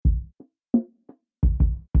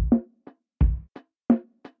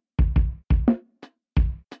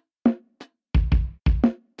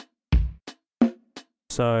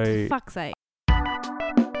So For fuck's sake.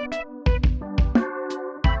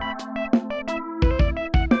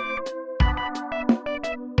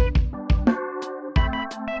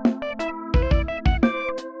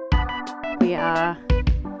 We are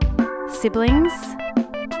siblings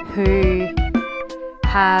who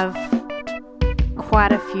have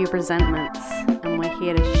quite a few resentments, and we're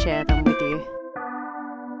here to share them with you.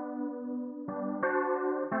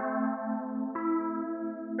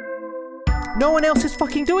 no one else is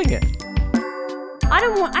fucking doing it. I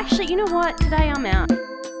don't want... Actually, you know what? Today I'm out.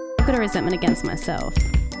 I've got a resentment against myself.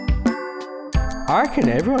 I reckon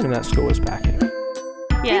everyone in that school was packing.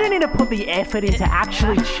 Yeah. You don't need to put the effort into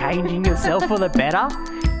actually changing yourself for the better.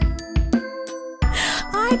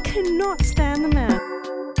 I cannot stand the man.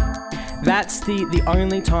 That's the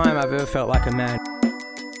only time I've ever felt like a man.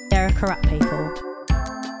 There are corrupt people.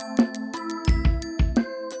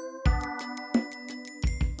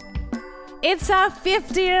 It's our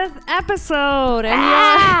 50th episode.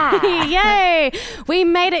 And yay! We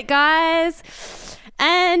made it, guys.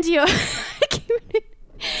 And you're here.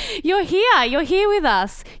 You're here with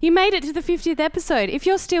us. You made it to the 50th episode. If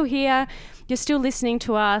you're still here, you're still listening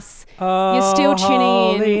to us. You're still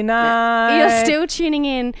tuning in. Night. You're still tuning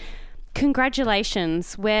in.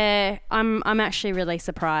 Congratulations. I'm actually really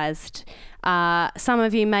surprised. Some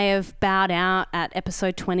of you may have bowed out at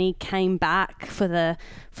episode 20, came back for the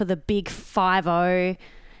big 5-0.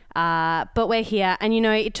 But we're here, and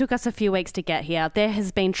it took us a few weeks to get here. There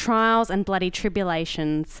has been trials and bloody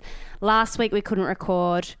tribulations. Last week we couldn't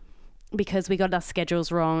record because we got our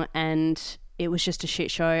schedules wrong and it was just a shit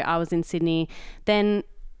show. I was in Sydney. Then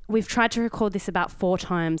we've tried to record this about 4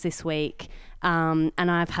 times this week, and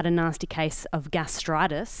I've had a nasty case of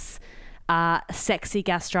gastritis, sexy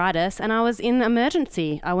gastritis, and I was in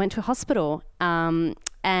emergency. I went to a hospital, and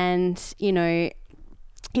it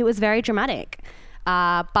was very dramatic.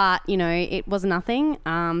 But it was nothing.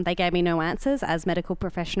 They gave me no answers, as medical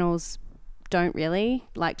professionals don't really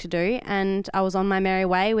like to do. And I was on my merry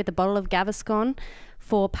way with a bottle of Gaviscon,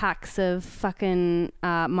 4 packs of fucking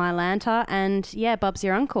Mylanta, and Bob's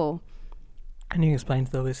your uncle. Can you explain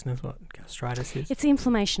to the listeners what gastritis is? It's the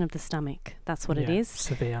inflammation of the stomach. That's what it is.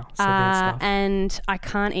 Severe stuff. And I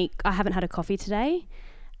can't eat. I haven't had a coffee today.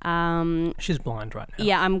 She's blind right now.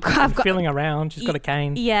 Yeah, I'm feeling around. She's got a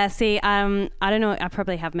cane. Yeah, see, I don't know. I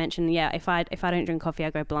probably have mentioned. Yeah, if I don't drink coffee, I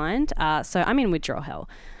go blind. So I'm in withdrawal hell.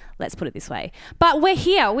 Let's put it this way. But we're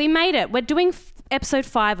here. We made it. We're doing episode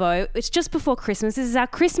 50. It's just before Christmas. This is our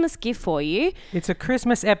Christmas gift for you. It's a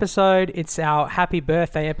Christmas episode. It's our happy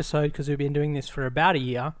birthday episode because we've been doing this for about a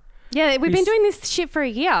year. Yeah, we've been doing this shit for a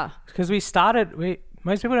year. Because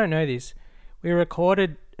most people don't know this. We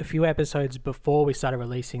recorded a few episodes before we started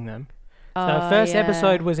releasing them. So our first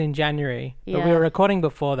episode was in January, but we were recording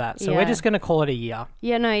before that. So we're just going to call it a year.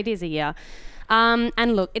 Yeah, no, it is a year.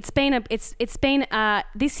 And look, it's been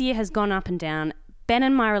this year has gone up and down. Ben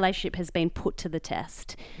and my relationship has been put to the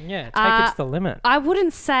test. Yeah, take it to the limit. I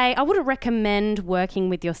wouldn't recommend working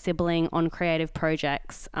with your sibling on creative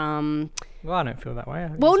projects. Well, I don't feel that way.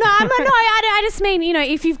 I just mean,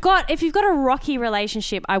 if you've got a rocky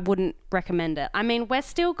relationship, I wouldn't recommend it. I mean, we're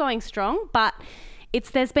still going strong, but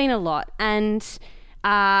there's been a lot, and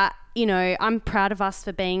I'm proud of us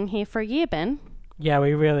for being here for a year, Ben. Yeah,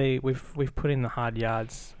 we've put in the hard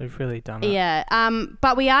yards. We've really done it. Yeah,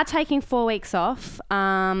 but we are taking 4 weeks off,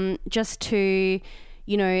 just to,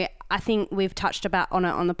 I think we've touched about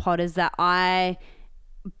on the pod is that obviously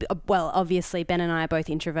Ben and I are both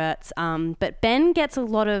introverts, but Ben gets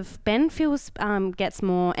gets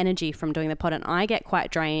more energy from doing the pod, and I get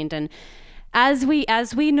quite drained. And as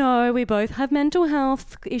we know, we both have mental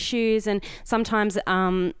health issues, and sometimes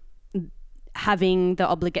having the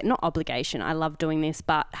not obligation, I love doing this,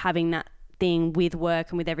 but having that thing with work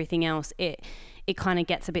and with everything else, it kind of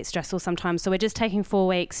gets a bit stressful sometimes. So we're just taking 4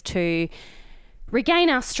 weeks to regain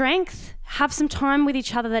our strength, have some time with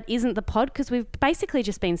each other that isn't the pod, because we've basically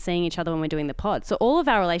just been seeing each other when we're doing the pod. So all of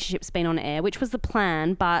our relationships been on air, which was the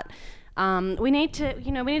plan, but we need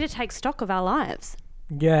to take stock of our lives.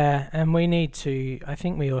 Yeah, and I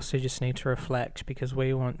think we also just need to reflect, because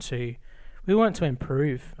we want to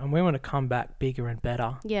improve, and we want to come back bigger and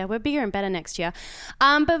better. Yeah, we're bigger and better next year.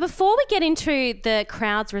 But before we get into the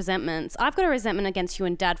crowd's resentments, I've got a resentment against you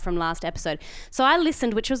and Dad from last episode. So I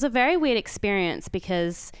listened, which was a very weird experience,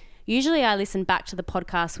 because usually I listen back to the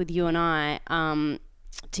podcast with you and I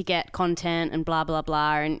to get content and blah, blah,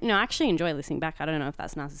 blah. And, I actually enjoy listening back. I don't know if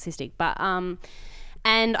that's narcissistic, but...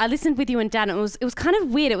 And I listened with you and Dad, and it was kind of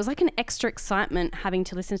weird. It was like an extra excitement having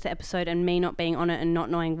to listen to the episode and me not being on it and not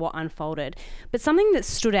knowing what unfolded. But something that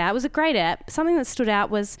stood out, it was a great app. Something that stood out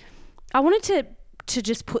was I wanted to to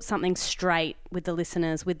just put something straight with the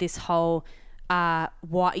listeners with this whole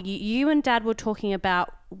what you and Dad were talking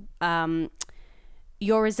about,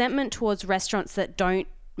 your resentment towards restaurants that don't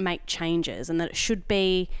make changes, and that it should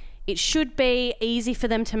be easy for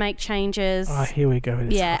them to make changes. Oh, here we go with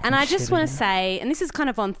this. Yeah, and I just want to say, and this is kind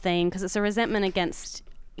of on theme because it's a resentment against,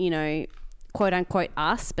 quote unquote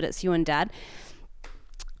us, but it's you and Dad.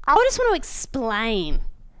 I just want to explain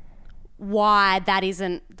why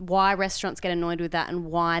restaurants get annoyed with that and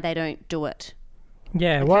why they don't do it.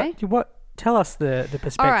 Yeah, okay? What tell us the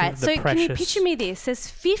perspective all right, of the so precious. Can you picture me this? There's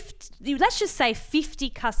 50, let's just say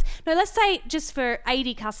 50 let's say just for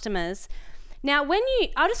 80 customers. Now,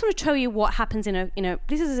 I just want to tell you what happens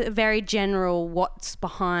this is a very general what's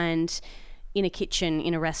behind in a kitchen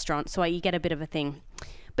in a restaurant, so you get a bit of a thing.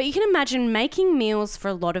 But you can imagine making meals for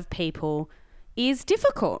a lot of people is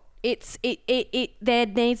difficult. There's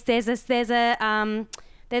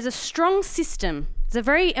a strong system. It's a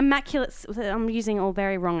very immaculate. I'm using all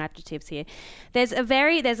very wrong adjectives here. There's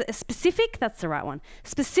a specific. That's the right one.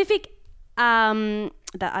 Specific.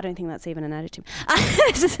 That I don't think that's even an adjective.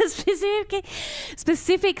 It's a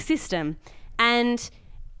specific system, and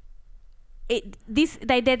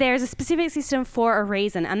there is a specific system for a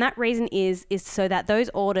reason, and that reason is so that those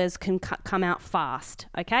orders can come out fast,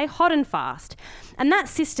 okay, hot and fast. And that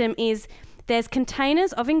system is there's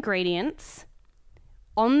containers of ingredients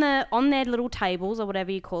on their little tables or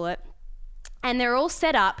whatever you call it, and they're all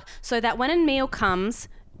set up so that when a meal comes,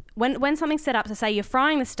 when something's set up, to say you're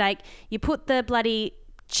frying the steak, you put the bloody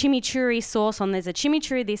chimichurri sauce on. There's a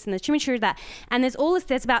chimichurri this and there's chimichurri that, and there's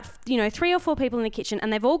about 3 or 4 people in the kitchen,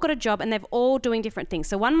 and they've all got a job and they've all doing different things.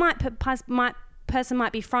 So one person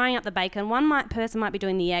might be frying up the bacon, person might be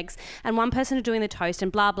doing the eggs, and one person is doing the toast,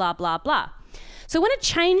 and blah blah blah blah. So when a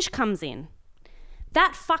change comes in,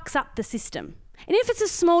 that fucks up the system. And if it's a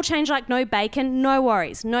small change like no bacon, no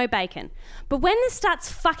worries, no bacon. But when this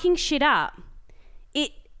starts fucking shit up,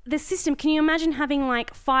 the system, can you imagine having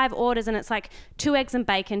like 5 orders and it's like 2 eggs and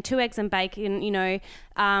bacon, eggs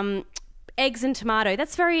and tomato?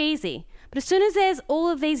 That's very easy. But as soon as there's all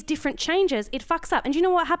of these different changes, it fucks up. And do you know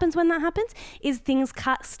what happens when that happens? Is things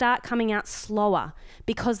start coming out slower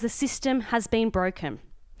because the system has been broken.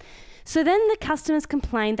 So then the customers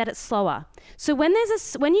complain that it's slower. So when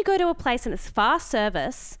you go to a place and it's fast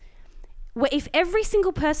service, where if every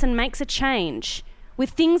single person makes a change with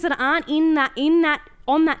things that aren't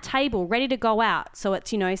on that table ready to go out. So it's,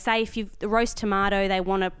 say if the roast tomato, they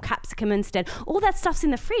want a capsicum instead. All that stuff's in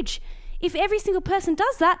the fridge. If every single person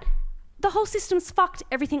does that, the whole system's fucked.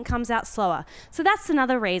 Everything comes out slower. So that's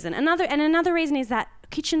another reason. Another reason is that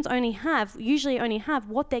kitchens usually only have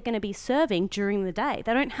what they're going to be serving during the day.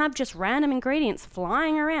 They don't have just random ingredients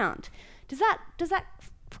flying around. Does that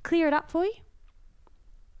clear it up for you?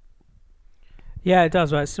 Yeah, it does,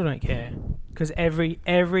 but I still don't care. Because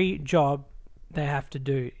every job they have to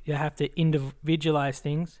do, you have to individualize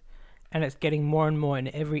things, and it's getting more and more in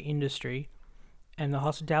every industry, and the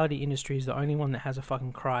hospitality industry is the only one that has a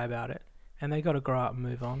fucking cry about it, and they got to grow up and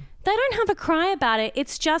move on. They don't have a cry about it.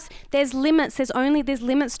 It's just there's limits. There's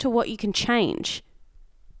limits to what you can change.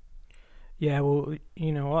 Yeah, well,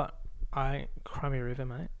 you know what? Cry me a river,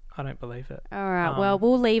 mate. I don't believe it. All right. Well,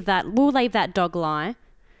 we'll leave that dog lie.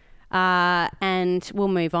 And we'll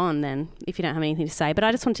move on then if you don't have anything to say. But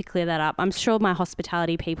I just want to clear that up. I'm sure my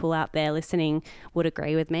hospitality people out there listening would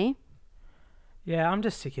agree with me. Yeah, I'm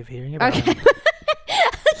just sick of hearing about it.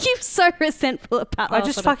 You're so resentful about I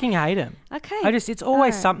just fucking hate them. Okay. It's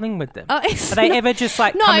always something with them. Oh, Are they ever just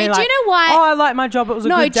like no, come in do you know why? Oh, I like my job, it was a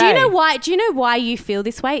good day. Do you know why you feel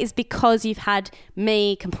this way? Is because you've had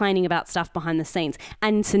me complaining about stuff behind the scenes,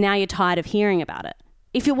 and so now you're tired of hearing about it.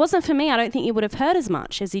 If it wasn't for me, I don't think you would have heard as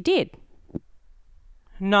much as you did.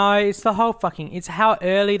 No, it's the whole it's how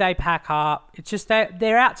early they pack up. It's just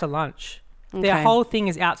they're out to lunch. Okay. Their whole thing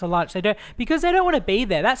is out to lunch. Because they don't want to be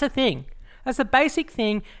there. That's the thing. That's the basic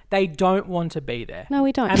thing. They don't want to be there. No,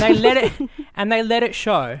 we don't. And they let it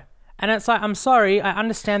show. And it's like, I'm sorry, I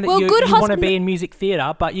understand that you want to be in music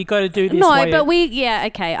theatre, but you got to do this. No, but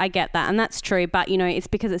okay, I get that, and that's true. But it's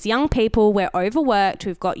because it's young people. We're overworked.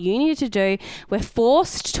 We've got uni to do. We're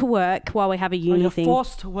forced to work while we have a uni thing. You're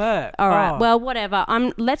forced to work. All right. Well, whatever.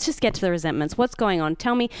 Let's just get to the resentments. What's going on?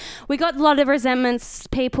 Tell me. We got a lot of resentments,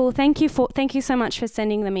 people. Thank you so much for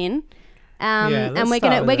sending them in. And we're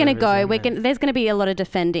gonna go. There's gonna be a lot of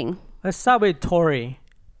defending. Let's start with Tori.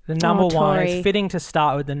 The number one. It's fitting to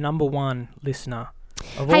start with the number one listener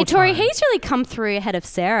of all Tori, time. he's really come through ahead of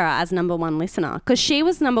Sarah as number one listener, because she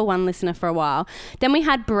was number one listener for a while. Then we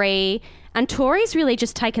had Bree, and Tori's really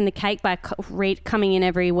just taken the cake by coming in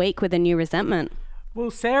every week with a new resentment. Well,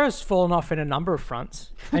 Sarah's fallen off in a number of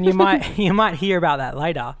fronts, and you might hear about that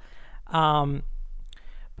later.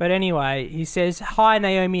 But anyway, he says, "Hi,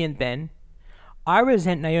 Naomi and Ben. I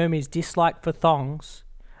resent Naomi's dislike for thongs.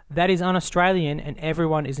 That is un-Australian, and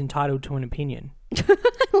everyone is entitled to an opinion." I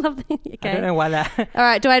love that. Okay. I don't know why that. All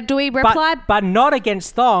right. Do we reply? But not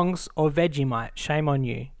against thongs or Vegemite. Shame on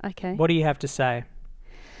you. Okay. What do you have to say?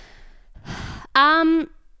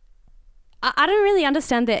 I don't really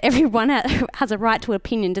understand that everyone has a right to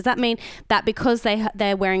opinion. Does that mean that because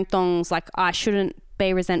they're wearing thongs, like I shouldn't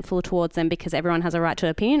be resentful towards them because everyone has a right to an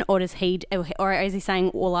opinion, or is he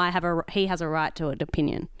saying, well, he has a right to an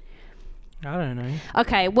opinion? I don't know.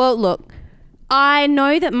 Okay, well, look, I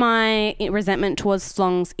know that my resentment towards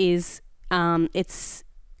thongs is it's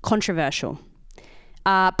controversial,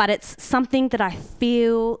 but it's something that I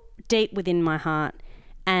feel deep within my heart.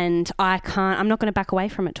 And I'm not going to back away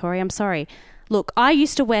from it, Tori. I'm sorry. Look, I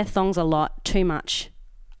used to wear thongs a lot, too much.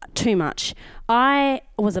 I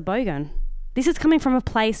was a bogan. This is coming from a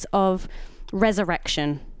place of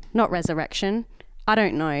resurrection, not resurrection. I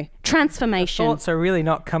don't know. Transformation. The thoughts are really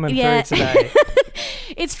not coming through today.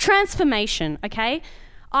 It's transformation, okay?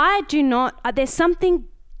 There's something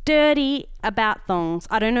dirty about thongs.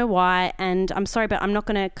 I don't know why, and I'm sorry, but I'm not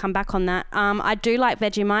going to come back on that. I do like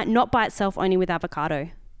Vegemite, not by itself, only with avocado.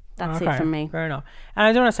 That's it from me. Fair enough. And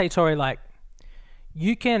I do want to say, Tori, like,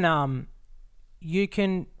 you can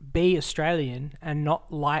be Australian and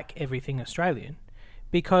not like everything Australian,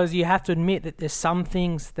 because you have to admit that there's some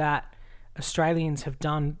things that Australians have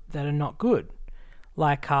done that are not good.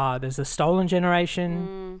 Like there's the stolen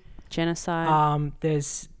generation. Genocide.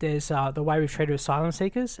 There's the way we've treated asylum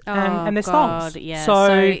seekers, Oh, and there's God, thongs. yeah.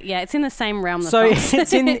 So it's in the same realm.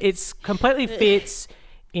 It's completely fits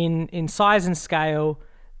in size and scale.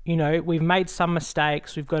 You know, we've made some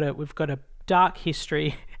mistakes. We've got a dark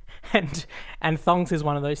history, and thongs is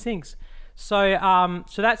one of those things. So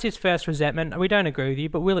that's his first resentment. We don't agree with you,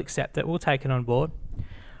 but we'll accept it. We'll take it on board.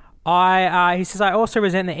 He says, I also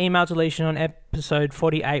resent the email deletion on episode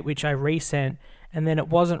 48, which I resent, and then it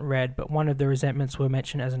wasn't read, but one of the resentments were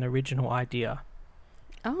mentioned as an original idea.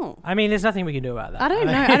 Oh. I mean, there's nothing we can do about that. I don't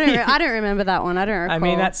know. I don't remember that one. I don't recall. I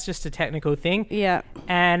mean, that's just a technical thing. Yeah.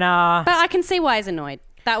 And but I can see why he's annoyed.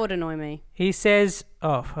 That would annoy me. He says,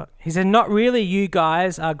 not really, you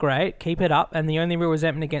guys are great. Keep it up. And the only real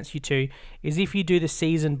resentment against you two is if you do the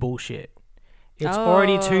season bullshit. It's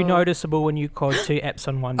already too noticeable when you record 2 eps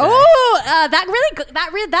on one day. Oh, that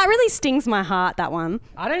really stings my heart, that one.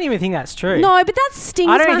 I don't even think that's true. No, but that stings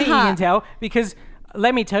my heart. I don't think you can tell, because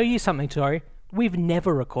let me tell you something, Tori. We've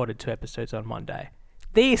never recorded 2 episodes on one day.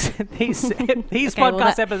 These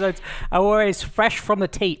podcast episodes are always fresh from the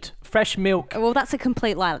teat, fresh milk. Well, that's a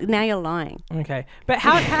complete lie. Now you're lying. Okay, but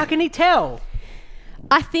how can he tell?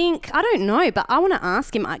 I don't know, but I want to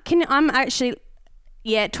ask him.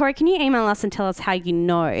 Tori, can you email us and tell us how you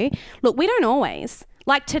know? Look, we don't always.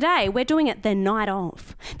 Like today, we're doing it the night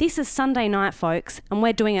of. This is Sunday night, folks, and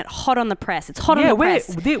we're doing it hot on the press. It's hot on the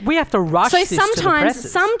press. We have to rush this to the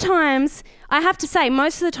presses. Sometimes, I have to say,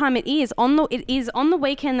 most of the time it is on the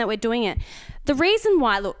weekend that we're doing it. The reason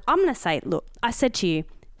why, look, I'm going to say, look, I said to you,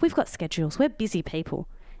 we've got schedules. We're busy people.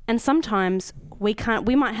 And sometimes we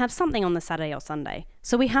might have something on the Saturday or Sunday.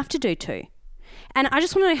 So we have to do 2. And I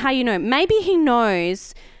just want to know how you know. Maybe he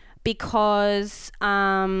knows because...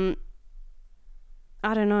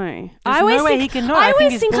 I don't know. He can know. I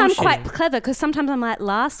always think I'm quite clever because sometimes I'm like,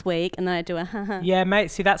 last week, and then I do a haha. Yeah, mate.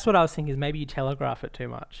 See, that's what I was thinking, is maybe you telegraph it too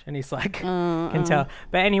much. And he's like, can tell.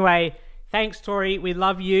 But anyway, thanks, Tori. We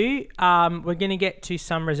love you. We're going to get to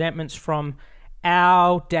some resentments from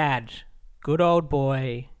our dad, good old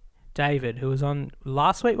boy, David, who was on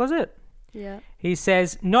last week, was it? Yeah. He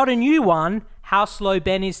says, not a new one, how slow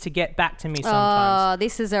Ben is to get back to me sometimes. Oh,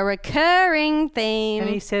 this is a recurring theme. And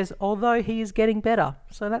he says, although he is getting better.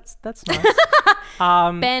 So that's nice.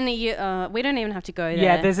 Ben, we don't even have to go there.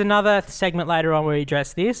 Yeah, there's another segment later on where he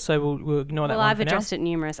addressed this, so we'll ignore that one. Well, I've addressed it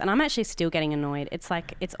numerous, and I'm actually still getting annoyed. It's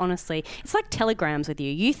like telegrams with you.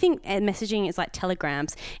 You think messaging is like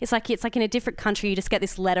telegrams. It's like in a different country, you just get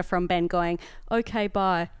this letter from Ben going, okay,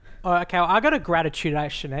 bye. Oh, okay, well, I got a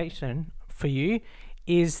gratitudination for you,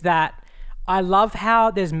 is that I love how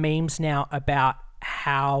there's memes now about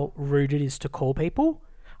how rude it is to call people.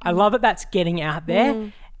 I love that that's getting out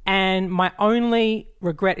there. And my only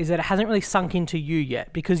regret is that it hasn't really sunk into you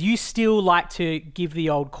yet, because you still like to give the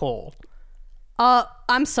old call. Oh,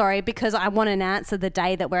 I'm sorry, because I want an answer the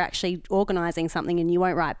day that we're actually organising something and you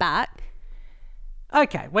won't write back.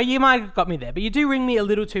 Okay, well, you might have got me there, but you do ring me a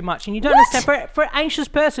little too much, and you don't understand. For an anxious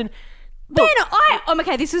person, Ben,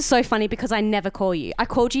 okay, this is so funny because I never call you. I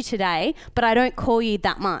called you today, but I don't call you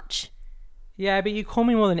that much. Yeah, but you call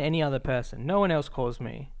me more than any other person. No one else calls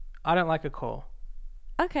me. I don't like a call.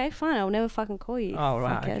 Okay, fine. I'll never fucking call you. Oh,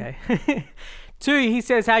 right, okay. 2, he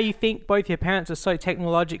says how you think both your parents are so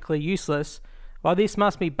technologically useless. While this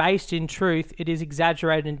must be based in truth, it is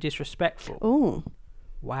exaggerated and disrespectful. Ooh.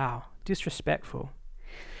 Wow, disrespectful.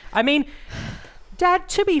 I mean, Dad,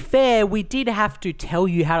 to be fair, we did have to tell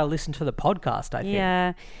you how to listen to the podcast, I think.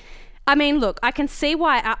 Yeah. I mean, look, I can see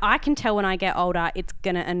why. I can tell when I get older it's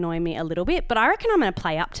going to annoy me a little bit, but I reckon I'm going to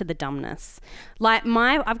play up to the dumbness. Like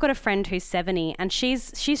I've got a friend who's 70 and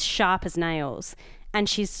she's sharp as nails and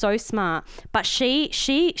she's so smart, but she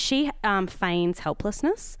feigns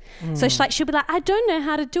helplessness. So she'll be like, I don't know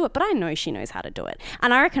how to do it, but I know she knows how to do it.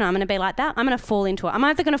 And I reckon I'm going to be like that. I'm going to fall into it. I'm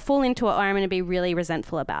either going to fall into it or I'm going to be really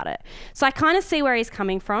resentful about it. So I kind of see where he's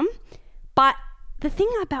coming from, but the thing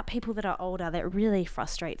about people that are older that really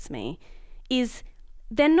frustrates me is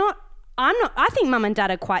I think mum and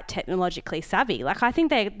dad are quite technologically savvy. Like I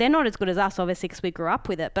think they're not as good as us, obviously, because we grew up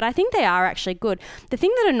with it, but I think they are actually good. The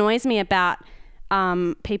thing that annoys me about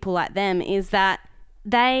people like them is that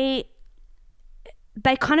they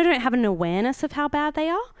kind of don't have an awareness of how bad they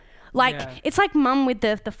are. Like It's like mum with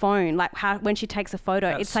the phone, like how when she takes a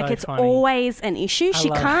photo, That's it's like so it's funny. Always an issue. She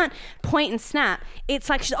can't point and snap. It's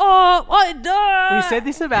like she's We said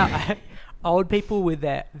this about old people with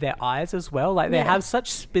their eyes as well. Like they have such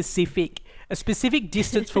a specific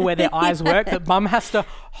distance for where their eyes work that mum has to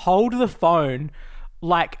hold the phone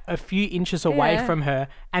like a few inches away from her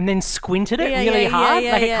and then squint at it really hard. It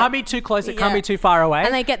can't be too close, it can't be too far away.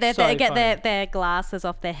 And they get their glasses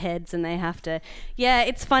off their heads and they have to. Yeah,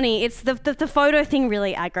 it's funny. It's the photo thing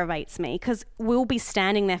really aggravates me because we'll be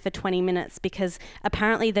standing there for 20 minutes because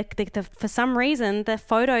apparently the for some reason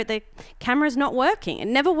the camera's not working. It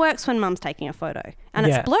never works when mum's taking a photo and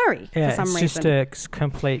it's blurry for some reason. It's just a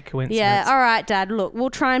complete coincidence. Yeah, all right, Dad. Look, we'll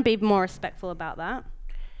try and be more respectful about that.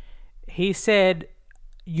 He said,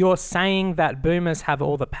 you're saying that boomers have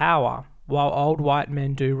all the power, while old white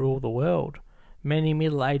men do rule the world. Many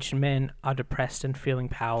middle-aged men are depressed and feeling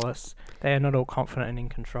powerless. They are not all confident and in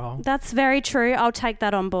control. That's very true. I'll take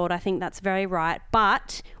that on board. I think that's very right.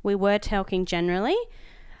 But we were talking generally.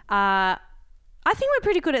 I think we're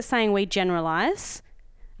pretty good at saying we generalise.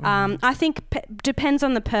 I think depends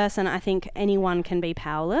on the person. I think anyone can be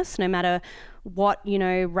powerless, no matter what,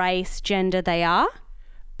 race, gender they are.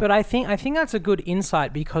 But I think that's a good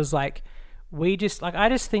insight because I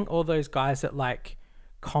just think all those guys that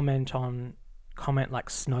comment like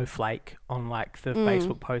snowflake on like the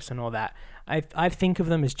Facebook posts and all that, I think of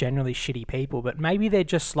them as generally shitty people, but maybe they're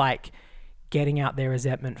just like getting out their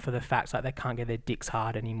resentment for the fact like they can't get their dicks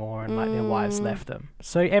hard anymore and like their wives left them.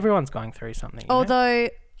 So everyone's going through something. Although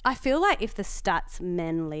I feel like if the stats,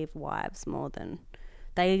 men leave wives more than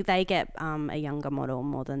They get a younger model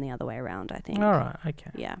more than the other way around, I think. All right,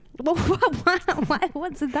 okay. Yeah. Well,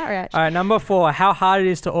 what's that reaction? All right, number 4, how hard it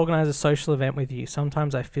is to organise a social event with you.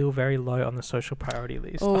 Sometimes I feel very low on the social priority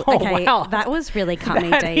list. Ooh, okay, wow. That was really cut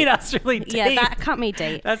me deep. That's really deep. Yeah, that cut me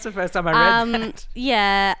deep. That's the first time I read that.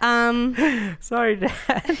 Yeah. Sorry,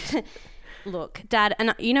 Dad. Look, Dad,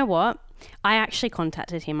 and you know what? I actually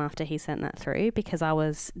contacted him after he sent that through because I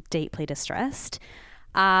was deeply distressed.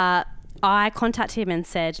 I contacted him and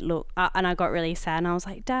said, look, and I got really sad and I was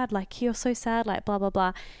like, Dad, like you're so sad, like blah, blah,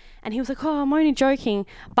 blah. And he was like, oh, I'm only joking.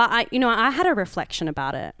 But I had a reflection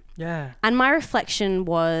about it. Yeah. And my reflection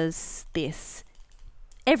was this.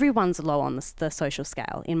 Everyone's low on the social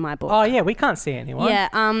scale in my book. Oh yeah, we can't see anyone.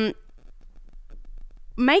 Yeah.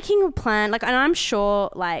 Making a plan, and I'm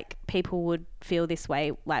sure people would feel this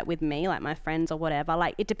way with me, my friends or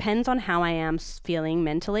whatever. It depends on how I am feeling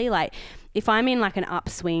mentally. If I'm in an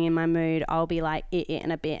upswing in my mood, I'll be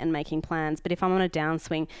in a bit and making plans. But if I'm on a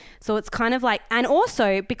downswing, so it's kind of and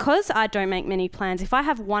also because I don't make many plans, if I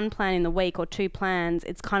have one plan in the week or 2 plans,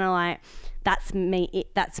 it's kind of that's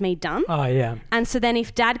me done. Oh yeah. And so then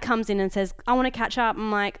if Dad comes in and says, I want to catch up,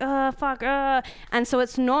 I'm like, oh fuck, and so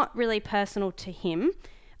it's not really personal to him.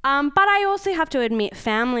 But I also have to admit,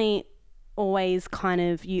 family always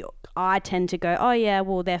I tend to go, oh yeah,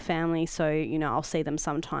 well they're family, so I'll see them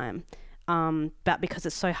sometime. But because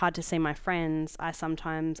it's so hard to see my friends, I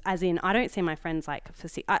sometimes, I don't see my friends I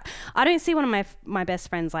don't see one of my best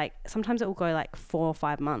friends sometimes it will go 4 or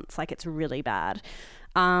 5 months, it's really bad.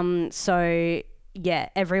 So yeah,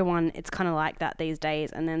 everyone, it's kind of like that these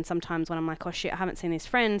days. And then sometimes when I'm like, oh shit, I haven't seen this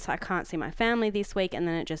friend, so I can't see my family this week, and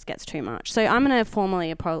then it just gets too much. So I'm going to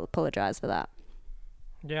formally apologise for that.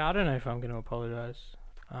 Yeah, I don't know if I'm going to apologise.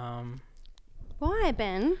 Why,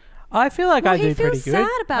 Ben? I feel like I do pretty good.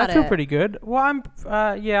 Sad about I feel it. pretty good. Well,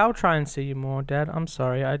 I'll try and see you more, Dad. I'm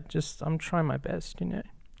sorry. I'm trying my best, you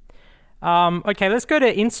know. Okay, let's go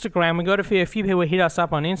to Instagram. We got a few people hit us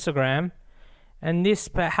up on Instagram. And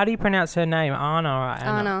how do you pronounce her name? Anna or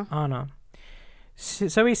Anna? Anna.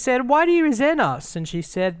 So he said, why do you resent us? And she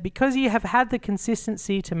said, because you have had the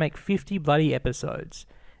consistency to make 50 bloody episodes.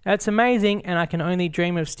 That's amazing, and I can only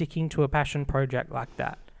dream of sticking to a passion project like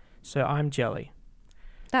that. So I'm jelly.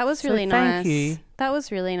 That was really nice. Thank you. That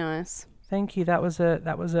was really nice. Thank you. That was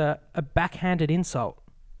a backhanded insult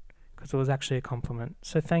because it was actually a compliment.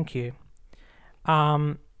 So thank you.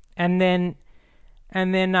 And then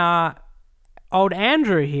old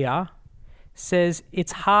Andrew here says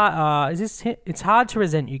it's hard. It's hard to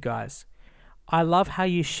resent you guys. I love how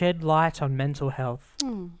you shed light on mental health.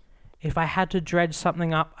 If I had to dredge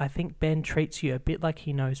something up, I think Ben treats you a bit like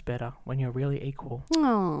he knows better when you're really equal.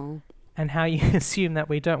 Oh. And how you assume that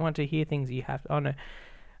we don't want to hear things you have. Oh no,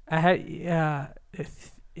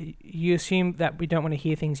 you assume that we don't want to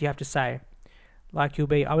hear things you have to say. Like you'll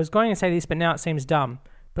be. I was going to say this, but now it seems dumb.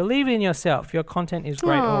 Believe in yourself. Your content is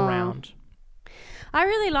great all round. I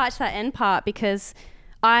really liked that end part because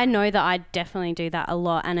I know that I definitely do that a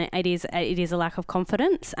lot, and it is a lack of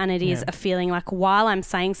confidence, and it is a feeling like while I'm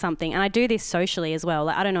saying something, and I do this socially as well.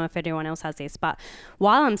 Like, I don't know if everyone else has this, but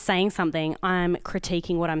while I'm saying something, I'm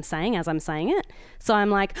critiquing what I'm saying as I'm saying it. So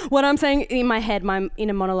I'm like, what I'm saying in my head, my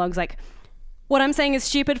inner monologue's like, what I'm saying is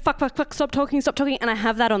stupid. Fuck, stop talking, and I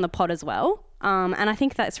have that on the pod as well. And I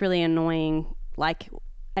think that's really annoying, like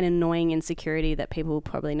an annoying insecurity that people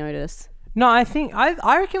probably notice. No, I think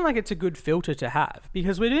I reckon like it's a good filter to have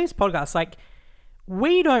because we're doing this podcast. Like,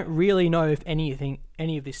 we don't really know if any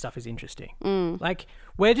of this stuff is interesting. Like,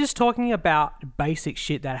 we're just talking about basic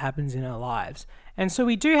shit that happens in our lives, and so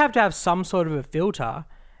we do have to have some sort of a filter.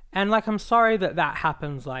 And like, I'm sorry that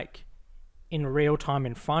happens like in real time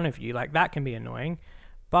in front of you. Like, that can be annoying,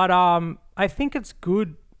 but I think it's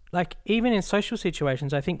good. Like, even in social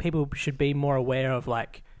situations, I think people should be more aware of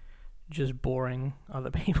like just boring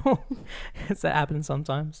other people because that happens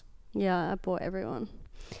sometimes. Yeah, I bore everyone.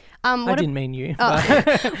 I didn't mean you.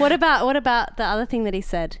 Oh. What about the other thing that he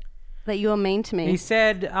said that you were mean to me? He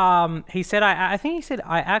said I think he said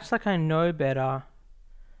I act like I know better.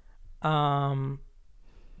 What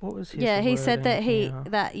was his he said that here?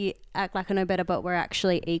 that you act like I know better, but we're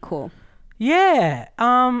actually equal. Yeah.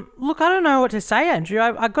 Look, I don't know what to say, Andrew.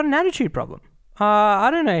 I've got an attitude problem.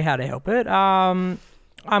 I don't know how to help it.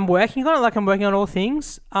 I'm working on it, like I'm working on all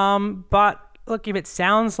things. But look, if it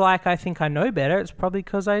sounds like I think I know better, it's probably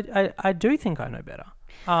because I do think I know better.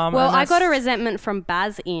 Well, I got a resentment from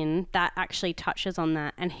Baz in that actually touches on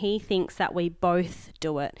that, and he thinks that we both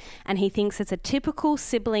do it, and he thinks it's a typical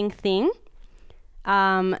sibling thing,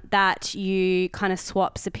 that you kind of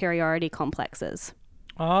swap superiority complexes.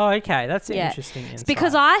 Oh, okay, that's an interesting insight.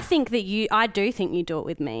 Because I think that I do think you do it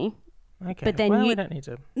with me. Okay, but then we don't need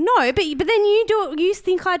to. No, but then you do it. You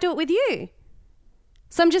think I do it with you.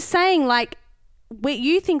 So I'm just saying, like,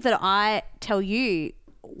 you think that I tell you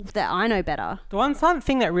that I know better. The one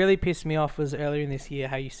thing that really pissed me off was earlier in this year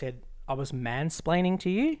how you said I was mansplaining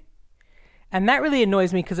to you, and that really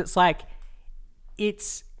annoys me because it's like,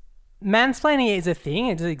 mansplaining is a thing,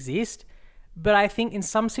 it does exist, but I think in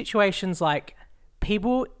some situations, like,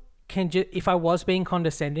 people can if I was being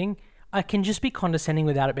condescending, I can just be condescending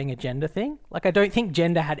without it being a gender thing. Like, I don't think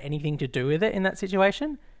gender had anything to do with it in that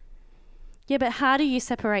situation. Yeah, but how do you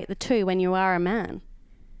separate the two when you are a man?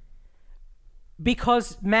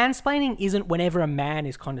 Because mansplaining isn't whenever a man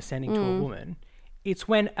is condescending to a woman. It's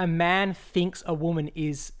when a man thinks a woman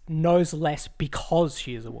knows less because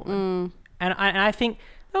she is a woman. And I think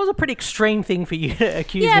that was a pretty extreme thing for you to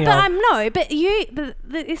accuse me of. Yeah, but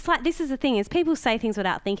it's like, this is the thing, is people say things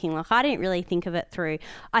without thinking. Like, I didn't really think of it through.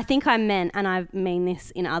 I think I meant, and I mean this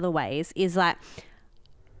in other ways, is like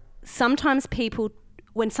sometimes people,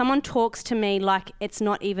 when someone talks to me, like, it's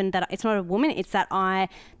not even that, it's not a woman, it's that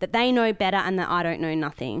they know better and that I don't know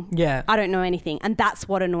nothing. Yeah. I don't know anything. And that's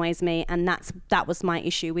what annoys me. And that was my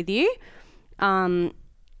issue with you. And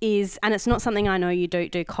it's not something I know you do.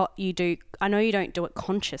 I know you don't do it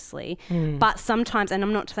consciously, but sometimes, and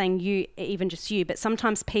I'm not saying you, even just you, but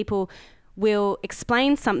sometimes people will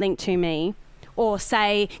explain something to me or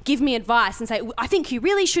say, give me advice and say, I think you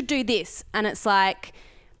really should do this. And it's like,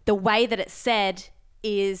 the way that it's said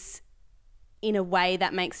is in a way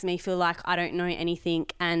that makes me feel like I don't know anything,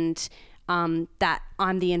 and that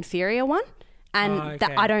I'm the inferior one. And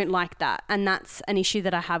that I don't like that. And that's an issue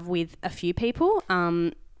that I have with a few people.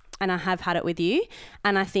 And I have had it with you.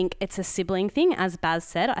 And I think it's a sibling thing, as Baz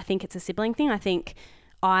said. I think it's a sibling thing. I think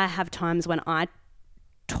I have times when I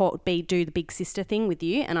do the big sister thing with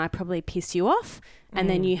you, and I probably piss you off, and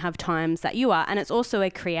then you have times that you are. And it's also a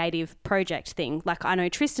creative project thing. Like, I know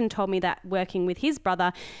Tristan told me that working with his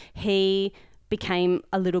brother, he became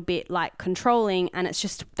a little bit like controlling, and it's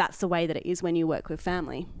just, that's the way that it is when you work with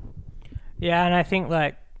family. Yeah, and I think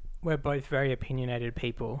like we're both very opinionated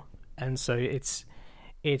people, and so it's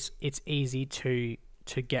easy to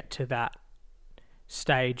get to that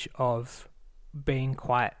stage of being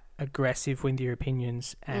quite aggressive with your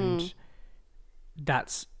opinions, and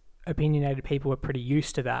that's opinionated people are pretty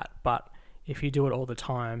used to that. But if you do it all the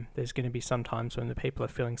time, there's going to be some times when the people are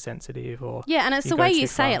feeling sensitive, or and it's the way you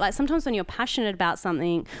say it. Like, sometimes when you're passionate about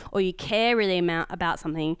something or you care really about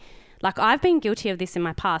something, like I've been guilty of this in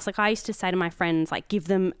my past. Like, I used to say to my friends, like, give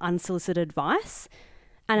them unsolicited advice,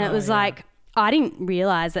 and it was like, I didn't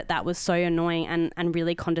realize that was so annoying and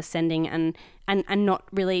really condescending and not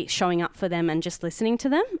really showing up for them and just listening to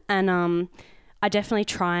them. And I definitely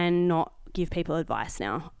try and not give people advice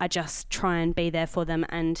now. I just try and be there for them,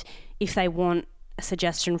 and if they want a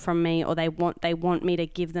suggestion from me, or they want me to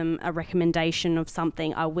give them a recommendation of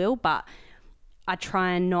something, I will. But I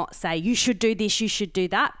try and not say, you should do this, you should do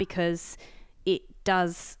that, because it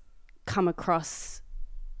does come across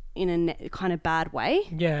in a kind of bad way.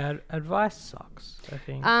 Yeah, advice sucks, I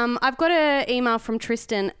think. I've got an email from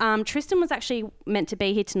Tristan. Tristan was actually meant to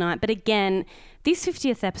be here tonight, but again, this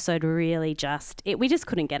 50th episode really we just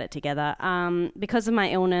couldn't get it together. Because of my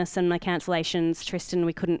illness and my cancellations, Tristan,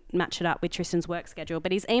 we couldn't match it up with Tristan's work schedule,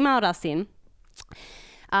 but he's emailed us in.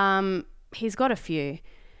 He's got a few.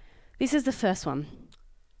 This is the first one.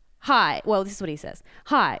 Hi. Well, this is what he says.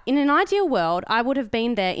 Hi. In an ideal world, I would have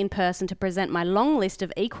been there in person to present my long list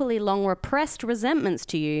of equally long repressed resentments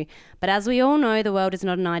to you. But as we all know, the world is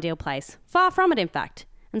not an ideal place. Far from it, in fact.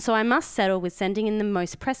 And so I must settle with sending in the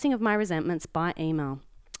most pressing of my resentments by email.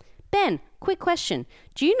 Ben, quick question.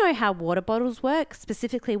 Do you know how water bottles work?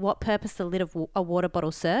 Specifically, what purpose the lid of a water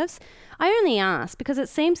bottle serves? I only ask because it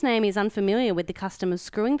seems Naomi is unfamiliar with the custom of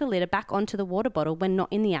screwing the lid back onto the water bottle when not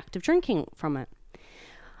in the act of drinking from it.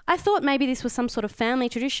 I thought maybe this was some sort of family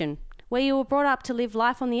tradition where you were brought up to live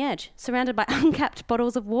life on the edge, surrounded by uncapped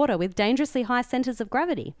bottles of water with dangerously high centres of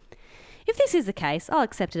gravity. If this is the case, I'll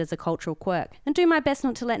accept it as a cultural quirk and do my best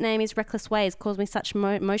not to let Naomi's reckless ways cause me such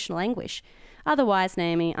emotional anguish. Otherwise,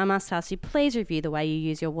 Naomi, I must ask you, please review the way you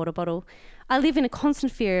use your water bottle. I live in a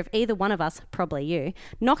constant fear of either one of us, probably you,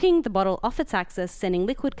 knocking the bottle off its axis, sending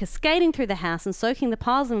liquid cascading through the house and soaking the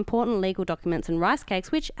piles of important legal documents and rice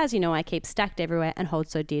cakes, which, as you know, I keep stacked everywhere and hold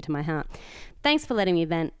so dear to my heart. Thanks for letting me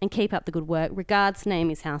vent and keep up the good work. Regards,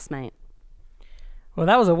 Naomi's housemate. Well,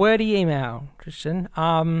 that was a wordy email, Tristan.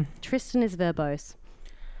 Tristan is verbose.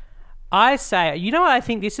 I say, you know what I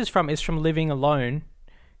think this is from? It's from living alone.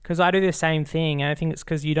 Because I do the same thing, and I think it's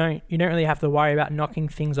because you don't really have to worry about knocking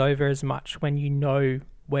things over as much when you know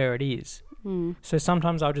where it is. So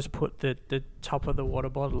sometimes I'll just put the top of the water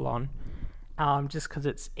bottle on, just because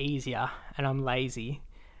it's easier and I'm lazy,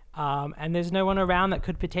 and there's no one around that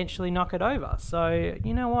could potentially knock it over. So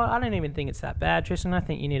you know what? I don't even think it's that bad, Tristan. I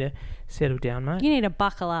think you need to settle down, mate. You need to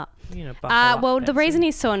buckle up. Well, the reason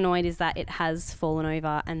he's so annoyed is that it has fallen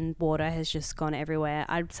over and water has just gone everywhere.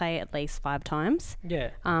 I'd say at least 5 times. Yeah.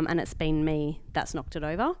 And it's been me that's knocked it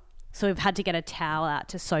over. So we've had to get a towel out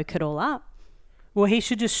to soak it all up. Well, he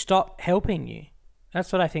should just stop helping you.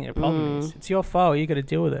 That's what I think the problem is. It's your fault. You got to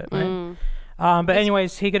deal with it, mate. But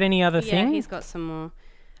anyways, he got any other thing? Yeah, he's got some more.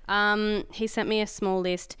 He sent me a small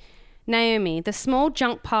list. Naomi, the small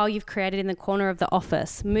junk pile you've created in the corner of the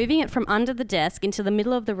office, moving it from under the desk into the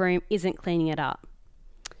middle of the room isn't cleaning it up.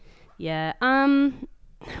 Yeah.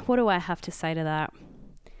 What do I have to say to that?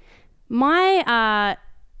 My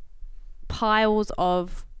piles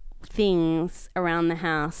of things around the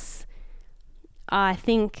house, I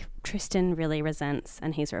think Tristan really resents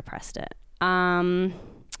and he's repressed it.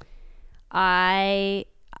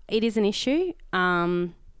 It is an issue.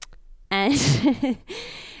 And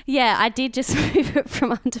yeah, I did just move it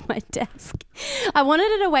from under my desk. I wanted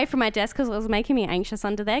it away from my desk because it was making me anxious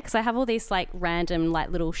under there, because I have all these like random like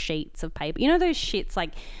little sheets of paper. You know those shits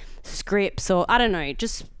like scripts or I don't know,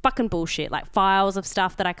 just fucking bullshit, like files of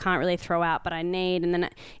stuff that I can't really throw out but I need, and then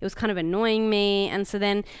it was kind of annoying me, and so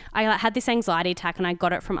then I had this anxiety attack and I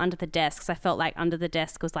got it from under the desk because I felt like under the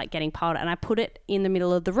desk was like getting piled, and I put it in the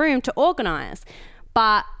middle of the room to organise,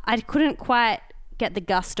 but I couldn't quite get the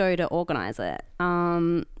gusto to organise it.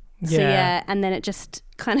 So yeah, and then it just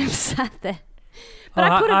kind of sat there. But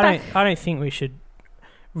I put it back. I don't think we should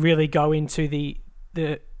really go into the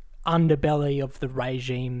underbelly of the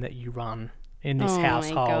regime that you run in this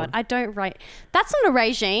household. Oh my God, I don't rate. That's not a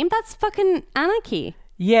regime. That's fucking anarchy.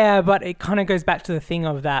 Yeah, but it kind of goes back to the thing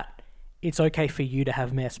of that it's okay for you to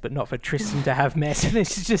have mess, but not for Tristan to have mess. And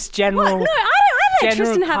it's just general. What? No, I let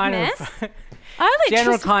Tristan have mess.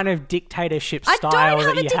 General kind of dictatorship style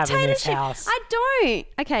that you have in this house. I don't.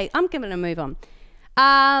 Okay, I'm going to move on.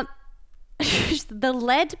 The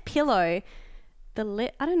lead pillow.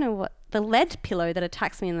 I don't know what the lead pillow that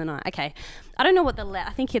attacks me in the night. Okay, I don't know what the lead.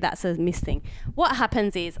 I think that's a miss thing. What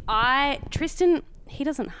happens is Tristan he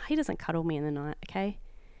doesn't cuddle me in the night. Okay,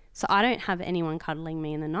 so I don't have anyone cuddling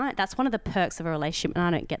me in the night. That's one of the perks of a relationship, and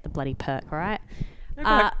I don't get the bloody perk. All right,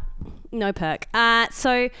 no perk.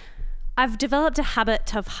 So I've developed a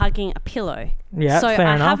habit of hugging a pillow. Yeah, so fair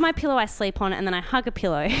I enough. have my pillow I sleep on, and then I hug a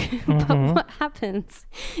pillow. But what happens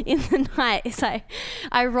in the night is I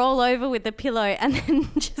roll over with the pillow and then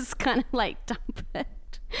just kind of like dump it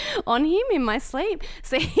on him in my sleep.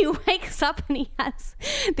 So he wakes up and he has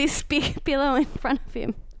this big pillow in front of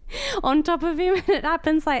him, on top of him, and it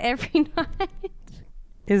happens like every night.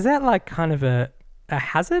 Is that like kind of a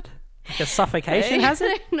hazard? Like a suffocation hazard?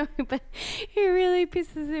 I don't know, but it really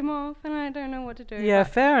pisses him off, and I don't know what to do. Yeah,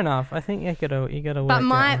 fair enough. I think you gotta work. But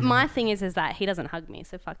my thing is that he doesn't hug me,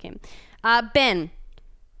 so fuck him. Ben,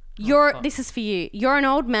 this is for you. You're an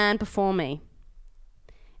old man before me.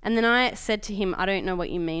 And then I said to him, I don't know what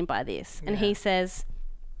you mean by this. And he says,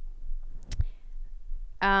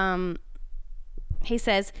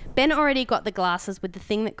 Ben already got the glasses with the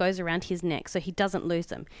thing that goes around his neck so he doesn't lose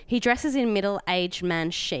them. He dresses in middle-aged man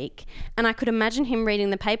chic, and I could imagine him reading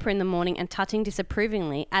the paper in the morning and tutting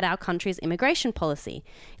disapprovingly at our country's immigration policy.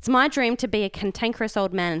 It's my dream to be a cantankerous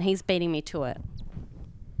old man, and he's beating me to it.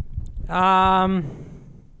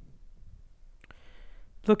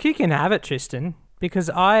 Look, you can have it, Tristan, because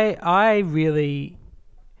I really,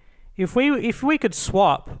 if we could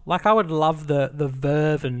swap, like I would love the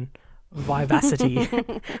verve and vivacity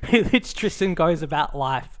with which Tristan goes about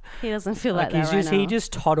life. He doesn't feel like that right now. He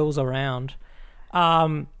just toddles around.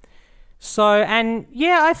 So, and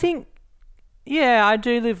yeah, I think, yeah, I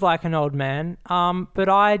do live like an old man.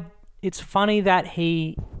 But it's funny that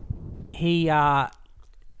he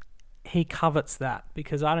covets that,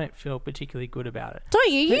 because I don't feel particularly good about it.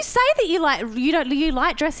 Don't you? You say that you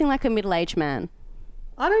like dressing like a middle-aged man.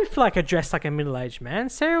 I don't feel like I dress like a middle-aged man.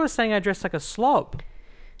 Sarah was saying I dress like a slob.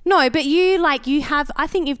 No, but I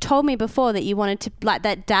think you've told me before that you wanted to like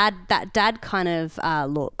that dad kind of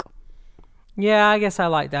look. Yeah, I guess I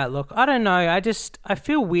like that look. I don't know. I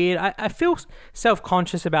feel weird. I feel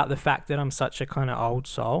self-conscious about the fact that I'm such a kind of old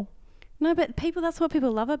soul. No, but that's what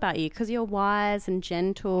people love about you, because you're wise and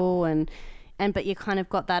gentle but you kind of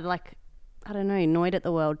got that, like, I don't know, annoyed at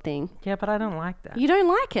the world thing. Yeah, but I don't like that. You don't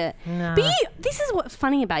like it? No. But this is what's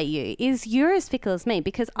funny about you, is you're as fickle as me,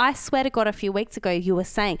 because I swear to God a few weeks ago you were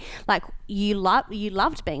saying, like, you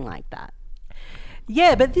loved being like that.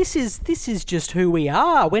 Yeah, but this is just who we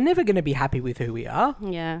are. We're never going to be happy with who we are.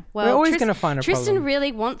 Yeah. Well, we're always going to find a problem. Tristan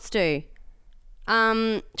really wants to.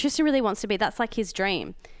 Tristan really wants to be. That's like his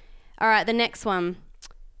dream. All right, the next one.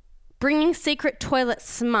 Bringing secret toilet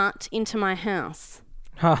smut into my house.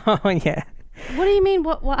 Oh, yeah. What do you mean?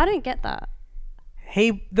 What? I don't get that.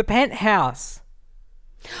 The penthouse.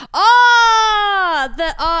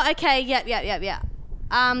 Okay. Yeah.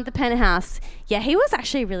 The penthouse. Yeah, he was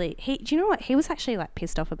actually really... do you know what? He was actually, like,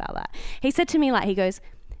 pissed off about that. He said to me, like, he goes...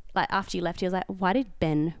 Like, after you left, he was like, why did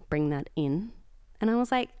Ben bring that in? And I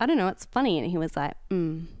was like, I don't know, it's funny. And he was like,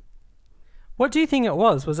 What do you think it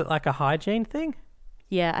was? Was it like a hygiene thing?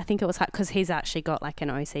 Yeah, I think it was because he's actually got, like, an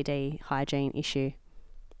OCD hygiene issue.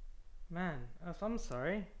 Man, I'm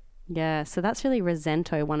sorry. Yeah, so that's really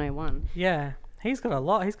Resento 101. Yeah. He's got a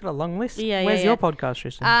lot. He's got a long list. Yeah, Where's your podcast,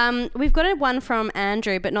 Tristan? We've got one from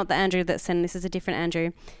Andrew, but not the Andrew that sent this. Is a different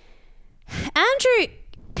Andrew. Andrew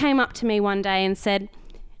came up to me one day and said,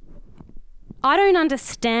 I don't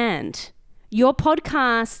understand. Your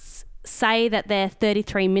podcasts say that they're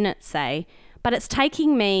 33 minutes, but it's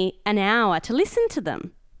taking me an hour to listen to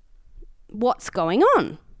them. What's going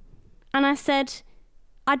on? And I said,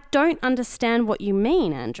 I don't understand what you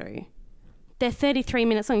mean, Andrew. They're 33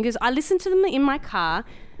 minutes long. He goes, I listen to them in my car,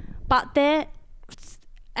 but they're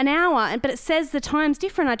an hour, but it says the time's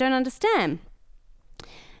different. I don't understand.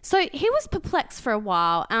 So he was perplexed for a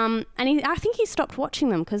while, and I think he stopped watching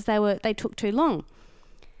them because they took too long.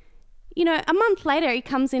 You know, a month later, he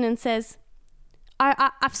comes in and says,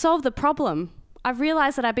 I've solved the problem. I've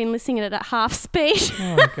realised that I've been listening to it at half speed.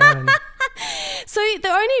 Oh, my God. So the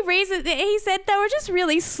only reason, he said they were just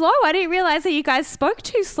really slow. I didn't realise that you guys spoke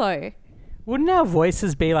too slow. Wouldn't our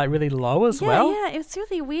voices be like really low as well? Yeah, it was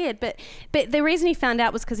really weird. But the reason he found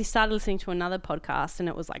out was because he started listening to another podcast and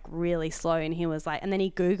it was like really slow, and he was like, and then he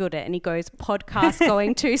Googled it and he goes, podcast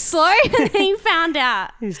going too slow, and then he found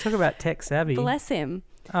out. He's talking about tech savvy. Bless him.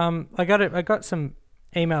 I got some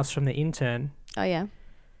emails from the intern. Oh yeah.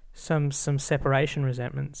 Some separation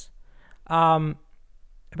resentments.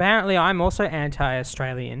 Apparently I'm also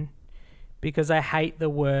anti-Australian because I hate the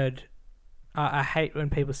word. I hate when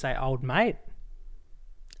people say old mate.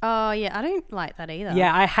 Oh yeah, I don't like that either.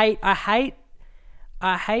 Yeah, I hate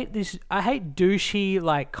this. I hate douchey,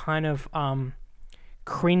 like kind of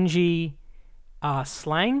cringy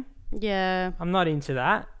slang. Yeah. I'm not into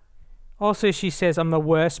that. Also, she says I'm the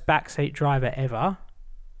worst backseat driver ever.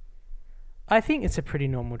 I think it's a pretty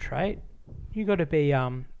normal trait. You got to be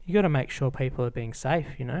you got to make sure people are being safe,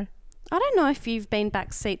 you know? I don't know if you've been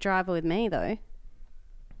backseat driver with me though.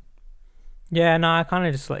 Yeah, no, I kind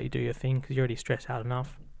of just let you do your thing because you're already stressed out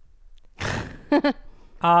enough. But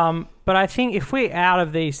I think if we're out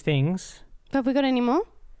of these things... Have we got any more?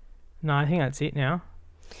 No, I think that's it now.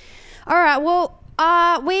 All right, well,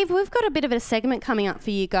 we've got a bit of a segment coming up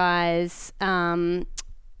for you guys. Sarah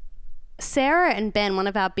and Ben, one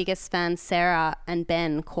of our biggest fans, Sarah and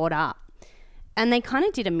Ben, caught up. And they kind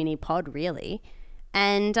of did a mini pod, really.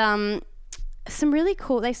 And... some really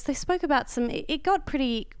cool. They spoke about some. It got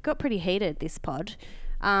pretty heated, this pod,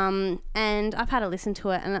 and I've had to listen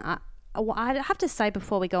to it. And I have to say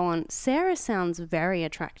before we go on, Sarah sounds very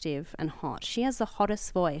attractive and hot. She has the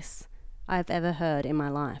hottest voice I've ever heard in my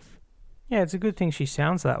life. Yeah, it's a good thing she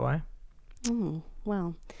sounds that way. Oh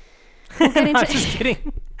well, we'll get into just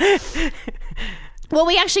kidding.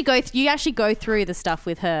 Well, you actually go through the stuff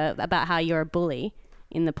with her about how you're a bully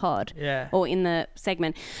in the pod, or in the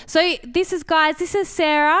segment. So this is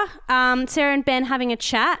Sarah, Sarah and Ben having a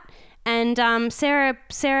chat, and Sarah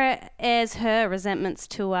airs her resentments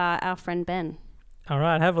to our friend Ben. All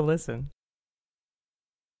right, have a listen.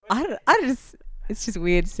 It's just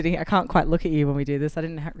weird sitting. I can't quite look at you when we do this. I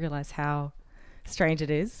didn't realize how strange it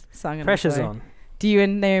is. So I'm gonna Pressure's on. Do you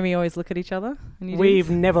and Naomi always look at each other? We've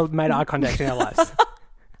never made eye contact in our lives.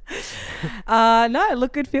 No, I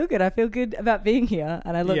look good, feel good. I feel good about being here,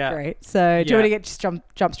 and I look great. So, do you want to just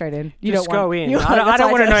jump straight in? You just go in. I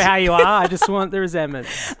don't want to know how you are. I just want the resentment.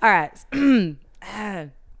 All right.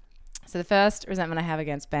 So the first resentment I have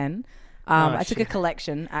against Ben, I took a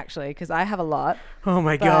collection actually because I have a lot. Oh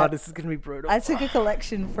my god, this is gonna be brutal. I took a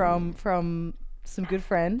collection from some good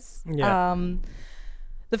friends. Yeah.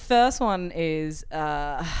 The first one is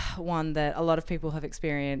one that a lot of people have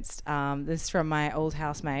experienced. This is from my old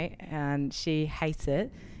housemate, and she hates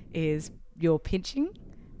it, is you're pinching,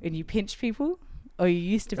 when you pinch people, or you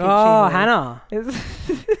used to pinch people. Oh, Hannah.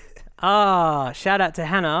 Shout out to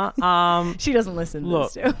Hannah. She doesn't listen.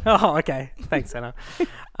 Look. Oh, okay. Thanks, Hannah.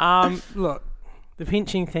 Look, the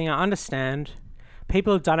pinching thing, I understand.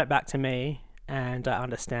 People have done it back to me, and I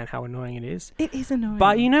understand how annoying it is. It is annoying.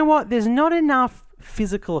 But you know what? There's not enough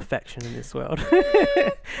physical affection in this world.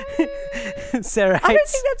 Sarah hates. I don't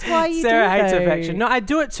think that's why you Sarah do it, hates though. affection. No, I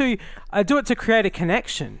do it to create a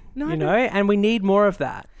connection. You know, and we need more of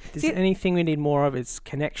that. If there's anything we need more of, it's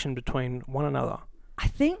connection between one another. I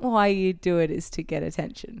think why you do it is to get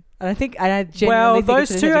attention, and I genuinely think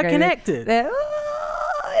those it's two are connected. They're, in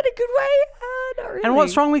a good way. Not really. And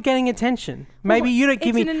what's wrong with getting attention? Maybe you don't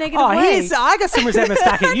give me. In a negative way. I got some resentments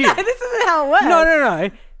back at you. This isn't how it works.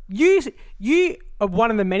 No. You are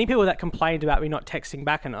one of the many people that complained about me not texting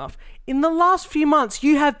back enough. In the last few months,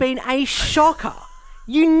 you have been a shocker.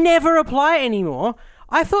 You never reply anymore.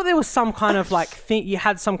 I thought there was some kind of thing. You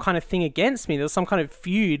had some kind of thing against me. There was some kind of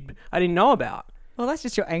feud I didn't know about. Well, that's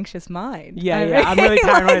just your anxious mind. Yeah. I'm really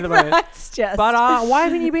paranoid at the moment. That's just. But why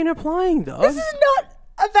haven't you been replying, though? This is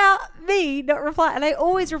not about me not replying. And I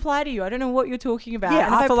always reply to you. I don't know what you're talking about.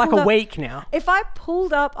 Yeah, after like a week now. If I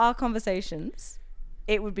pulled up our conversations,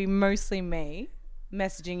 it would be mostly me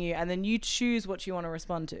messaging you, and then you choose what you want to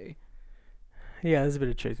respond to. Yeah, there's a bit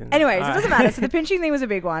of truth in that. Anyways, it doesn't matter. So the pinching thing was a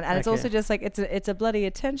big one, and it's also just like it's a bloody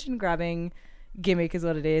attention grabbing gimmick is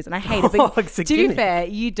what it is, and I hate it. But to be fair,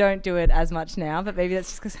 you don't do it as much now, but maybe that's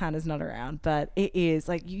just because Hannah's not around. But it is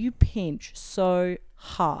like you pinch so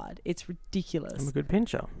hard, it's ridiculous. I'm a good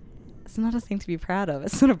pincher. It's not a thing to be proud of.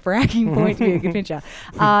 It's not a bragging point to be a good pincher.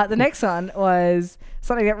 The next one was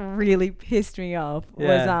something that really pissed me off.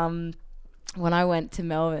 Was when I went to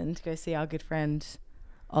Melbourne to go see our good friend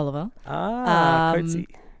Oliver. Coatsy.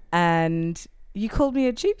 And you called me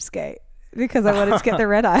a cheapskate because I wanted to get the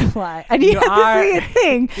red eye flight. And you had to see a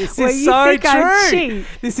thing this where is you so think true. I'm cheap.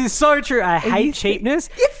 This is so true. I hate cheapness.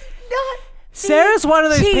 It's not. Sarah's one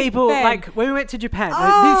of those cheap, people, Ben. like, when we went to Japan,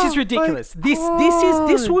 Oh, this is ridiculous. my This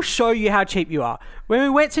God. will show you how cheap you are. When we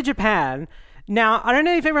went to Japan, now, I don't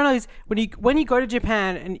know if everyone knows, when you go to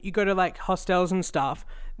Japan and you go to, like, hostels and stuff,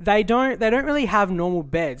 they don't really have normal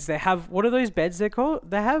beds. They have, what are those beds they're called?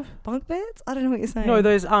 They have? Bunk beds? I don't know what you're saying. No,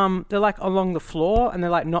 those, they're, like, along the floor, and they're,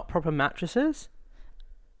 like, not proper mattresses.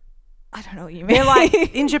 I don't know what you mean. They're like,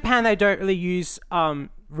 in Japan, they don't really use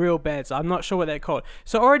real beds. I'm not sure what they're called.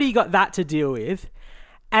 So already you got that to deal with.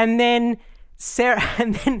 And then Sarah,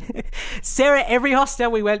 Sarah, every hostel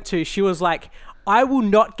we went to, she was like, I will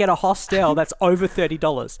not get a hostel that's over $30.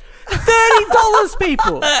 $30,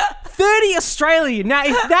 people! 30 Australian. Now,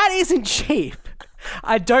 if that isn't cheap,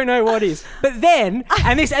 I don't know what is. But then,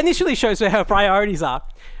 and this really shows where her priorities are.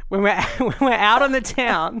 When we're out on the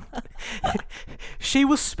town, she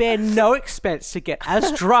will spare no expense to get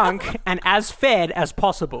as drunk and as fed as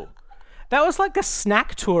possible. That was like a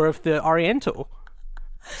snack tour of the Oriental.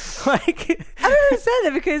 Like, I don't understand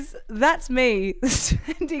that, because that's me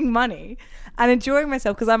spending money and enjoying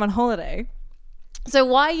myself because I'm on holiday. So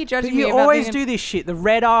why are you judging me? You always do this shit. The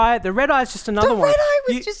red eye is just another one. The red eye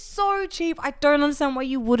was just so cheap. I don't understand why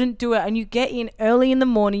you wouldn't do it. And you get in early in the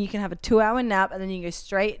morning, you can have a 2-hour nap, and then you go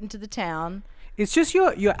straight into the town. It's just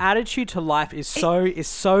your attitude to life is so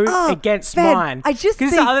against Ben, mine. I just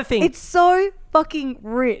think think the other thing. It's so fucking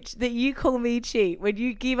rich that you call me cheap when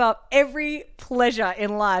you give up every pleasure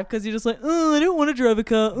in life because you're just like, oh, I don't want to drive a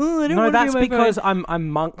car. Oh, I don't No, want to that's do my because phone. I'm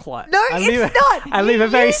monk-like. No, it's not. I live You a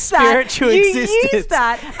very use spiritual that. existence. You use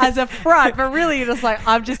that as a front, but really you're just like,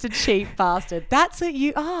 I'm just a cheap bastard. That's what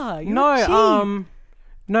you are. You're cheap.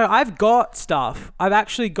 No, I've got stuff. I've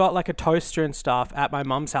actually got like a toaster and stuff at my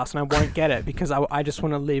mum's house, and I won't get it because I just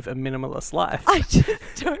want to live a minimalist life. I just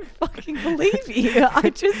don't fucking believe you. I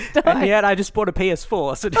just don't. And yet I just bought a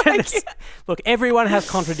PS4. So look, everyone has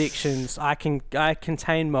contradictions. I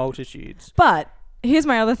contain multitudes. But here's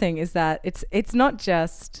my other thing: is that it's not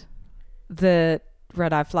just the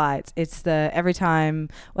red eye flights. It's the every time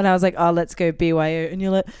when I was like, oh, let's go BYO, and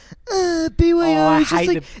you're like, BYO. It's just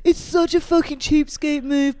like it's such a fucking cheapskate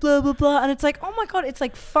move, blah blah blah. And it's like, oh my god, it's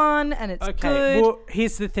like fun and it's good. Well,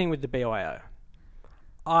 here's the thing with the BYO.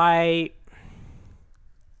 I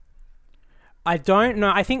don't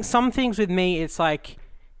know. I think some things with me, it's like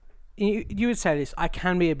you would say this. I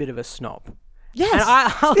can be a bit of a snob. Yes. And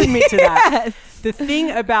I'll admit to that. Yes. The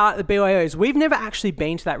thing about the BYO is we've never actually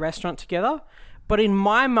been to that restaurant together. But in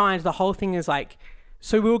my mind, the whole thing is like,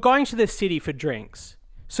 so we were going to the city for drinks.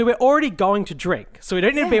 So we're already going to drink. So we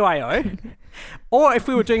don't need BYO. Or if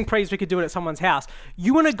we were doing prees, we could do it at someone's house.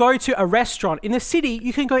 You want to go to a restaurant. In the city,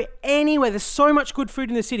 you can go anywhere. There's so much good food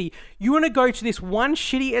in the city. You want to go to this one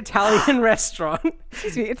shitty Italian restaurant.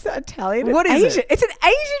 Excuse me, it's not Italian. What is Asian. it? It's an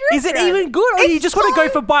Asian Is restaurant. it even good? Or you just want to go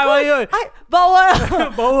for BYO?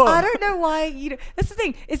 BYO. I don't know why you. That's the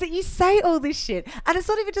thing, is that you say all this shit, and it's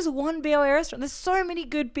not even just one BYO restaurant. There's so many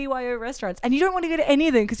good BYO restaurants, and you don't want to go to any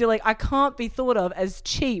of them because you're like, I can't be thought of as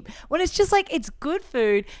cheap. When it's just like, it's good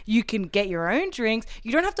food. You can get your own drinks.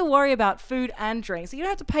 You don't have to worry about food and drinks. So you don't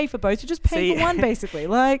have to pay for both. You're just paying for one, basically.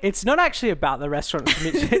 Like, it's not actually about the restaurant,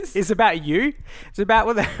 Mitch. It's about you. It's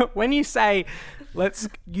about when you say,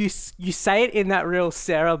 you say it in that real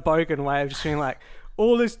Sarah Bogan way of just being like,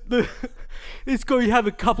 oh, this guy, you have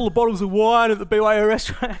a couple of bottles of wine at the BYO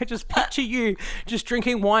restaurant. I just picture you just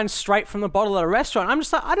drinking wine straight from the bottle at a restaurant. I'm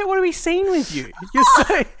just like, I don't want to be seen with you.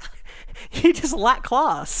 You just lack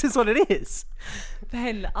class, is what it is.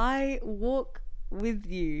 Ben, I walk with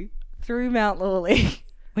you through Mount Lawley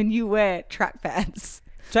when you wear track pants.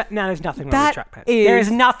 No, there's nothing wrong with track pants. Is there is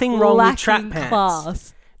nothing wrong with track pants.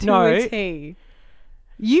 Class to a T.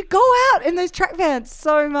 You go out in those track pants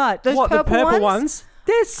so much. Those the purple ones?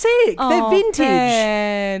 They're sick. They're vintage.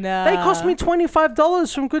 Ben, they cost me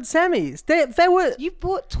 $25 from Good Sammy's. They were. You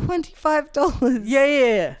bought $25.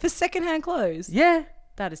 Yeah. For secondhand clothes. Yeah.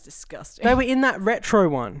 That is disgusting. They were in that retro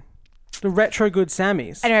one. The retro Good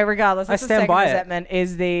Sammy's. Anyway, regardless, I stand by it. Resentment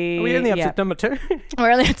is the... Are we only up to number 2?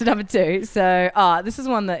 We're only up to number 2. So, this is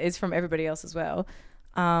one that is from everybody else as well.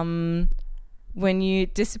 When you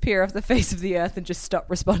disappear off the face of the earth and just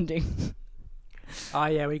stop responding. Oh,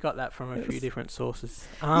 yeah, we got that from a few different sources.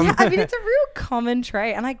 Yeah, I mean, it's a real common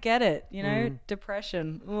trait, and I get it. You know,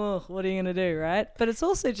 depression. Ugh, what are you going to do, right? But it's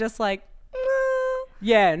also just like...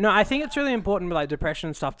 Yeah, no, I think it's really important with like depression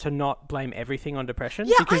and stuff to not blame everything on depression.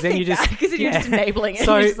 Yeah, because then you're just enabling it.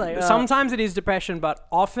 So you're just like, sometimes it is depression, but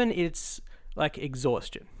often it's like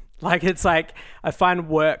exhaustion. Like it's like I find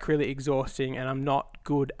work really exhausting, and I'm not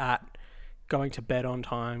good at going to bed on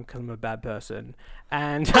time because I'm a bad person,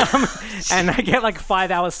 and and I get like 5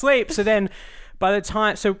 hours sleep. So then by the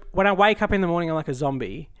time, so when I wake up in the morning, I'm like a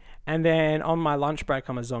zombie. And then on my lunch break,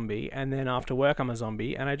 I'm a zombie. And then after work, I'm a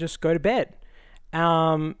zombie. And I just go to bed.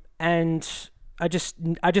 And I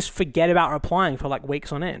just forget about replying for like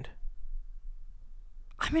weeks on end.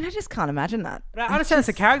 I mean, I just can't imagine that. But I understand it's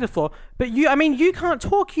a character flaw, but you can't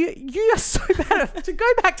talk. You are so bad. To go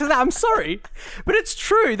back to that, I'm sorry, but it's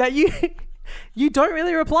true that you don't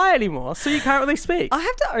really reply anymore, so you can't really speak. I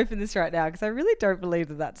have to open this right now because I really don't believe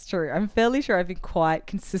that that's true. I'm fairly sure I've been quite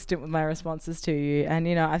consistent with my responses to you, and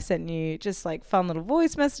I've sent you just like fun little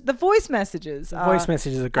voice message. The voice messages. Voice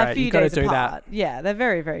messages are great. You got to do that. Yeah, they're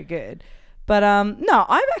very, very good. But no,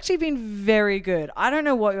 I've actually been very good. I don't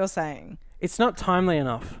know what you're saying. It's not timely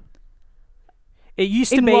enough. It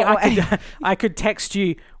used to be I could text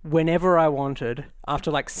you whenever I wanted after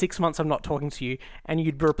like 6 months of not talking to you, and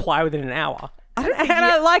you'd reply within an hour.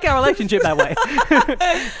 I like our relationship that way.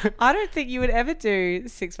 I don't think you would ever do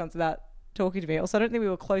 6 months without talking to me. Also, I don't think we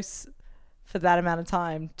were close for that amount of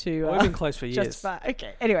time to... we've been close for years.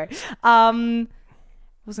 Okay, anyway. What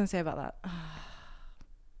was I going to say about that?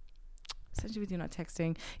 Essentially with you not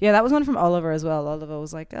texting. Yeah, that was one from Oliver as well. Oliver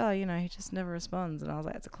was like, oh, he just never responds. And I was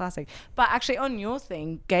like, it's a classic. But actually on your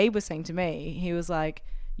thing, Gabe was saying to me, he was like,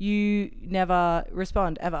 you never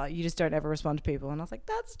respond ever. You just don't ever respond to people. And I was like,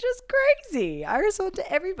 that's just crazy. I respond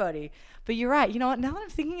to everybody. But you're right. You know what? Now that I'm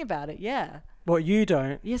thinking about it, yeah. Well, you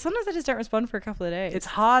don't. Yeah, sometimes I just don't respond for a couple of days. It's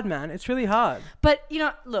hard, man. It's really hard. But,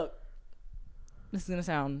 look, this is going to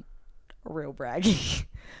sound real braggy.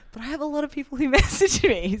 But I have a lot of people who message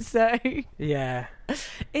me, so yeah,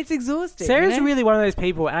 it's exhausting. Sarah's really one of those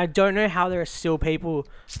people, and I don't know how there are still people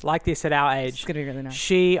like this at our age. It's gonna be really nice.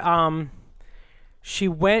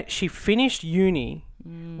 She finished uni,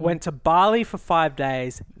 went to Bali for 5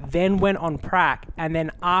 days, then went on prac, and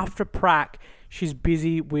then after prac, she's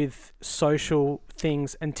busy with social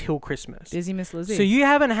things until Christmas. Busy Miss Lizzie. So you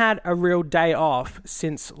haven't had a real day off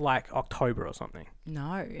since like October or something.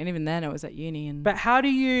 No, and even then I was at uni. But how do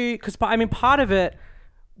you... Because, part of it...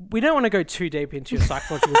 We don't want to go too deep into your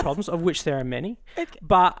psychological problems, of which there are many. Okay.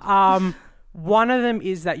 But one of them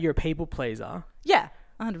is that you're a people pleaser. Yeah,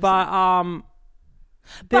 100%. But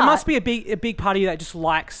there must be a big part of you that just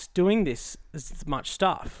likes doing this much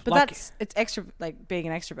stuff. But it's extra, like being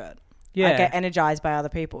an extrovert. Yeah. I get energized by other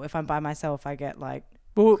people. If I'm by myself, I get like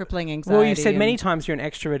crippling anxiety. Well, you've said many times you're an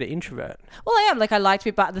extrovert or introvert. Well, I am. Like I like to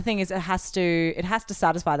be, but the thing is, it has to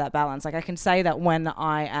satisfy that balance. Like I can say that when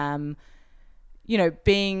I am,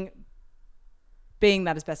 being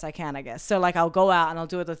that as best I can, I guess. So like I'll go out and I'll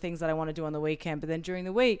do other things that I want to do on the weekend. But then during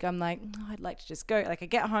the week, I'm like, I'd like to just go. Like I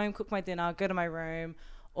get home, cook my dinner, go to my room,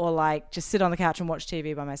 or like just sit on the couch and watch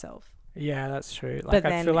TV by myself. Yeah, that's true. Like, but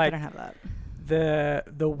then I feel like I don't have that.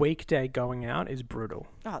 The weekday going out is brutal.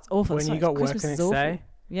 Oh, it's awful. When you got Christmas work the next day.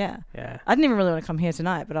 Yeah. Yeah. I didn't even really want to come here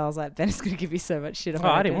tonight, but I was like, Ben is going to give you so much shit.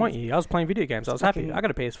 I didn't want you. I was playing video games. I was happy. I got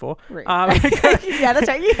a PS4. Yeah, that's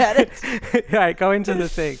right. You had it. Right, go into the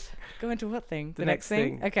thing. Go into what thing? The next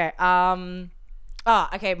thing. Okay.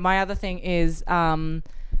 Okay. My other thing is the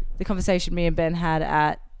conversation me and Ben had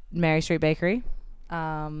at Mary Street Bakery.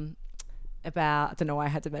 About, I don't know why I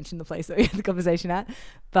had to mention the place that we had the conversation at,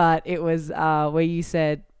 but it was where you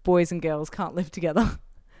said boys and girls can't live together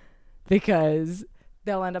because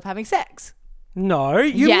they'll end up having sex. No,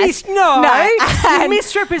 you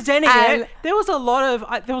misrepresenting it. There was a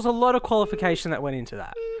lot of qualification that went into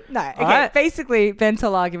that. No, okay. Right? Basically, Ben's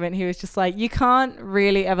whole argument, he was just like, you can't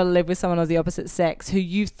really ever live with someone of the opposite sex who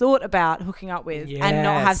you've thought about hooking up with and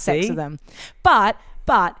not have sex with them.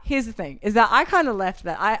 But here's the thing, is that I kind of left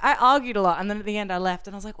that. I argued a lot, and then at the end I left,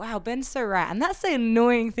 and I was like, wow, Ben's so right. And that's the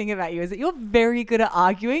annoying thing about you, is that you're very good at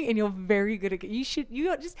arguing, and you're very good at...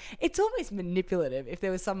 It's almost manipulative if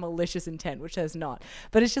there was some malicious intent, which there's not.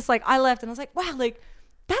 But it's just like, I left, and I was like, wow, like...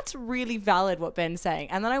 That's really valid what Ben's saying.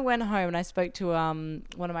 And then I went home and I spoke to one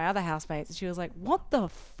of my other housemates, and she was like, what the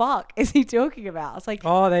fuck is he talking about? I was like...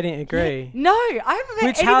 Oh, they didn't agree? No, I haven't met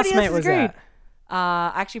Which anybody housemate else was agreed.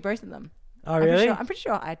 That? Actually, both of them. Oh, really? I'm pretty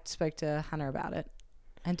sure I spoke to Hannah about it.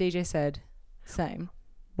 And DJ said, same.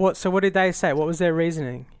 So what did they say? What was their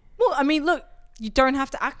reasoning? Well, I mean, look, you don't have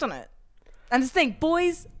to act on it. And the thing,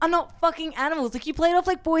 boys are not fucking animals. Like, you play it off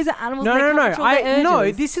like boys are animals.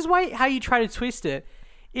 No, this is how you try to twist it.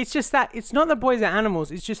 It's just that it's not that boys are animals.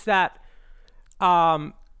 It's just that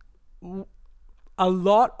a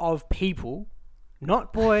lot of people,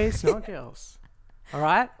 not boys, not girls, all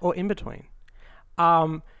right, or in between,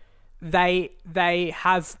 they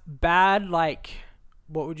have bad, like,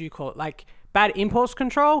 what would you call it? Like bad impulse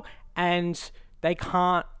control, and they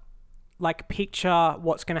can't like picture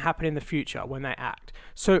what's going to happen in the future when they act.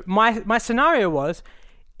 So my scenario was,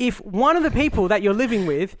 if one of the people that you're living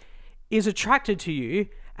with is attracted to you,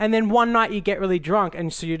 and then one night you get really drunk,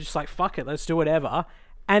 and so you're just like, fuck it, let's do whatever.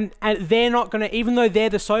 And they're not going to, even though they're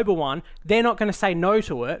the sober one, they're not going to say no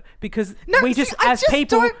to it because I just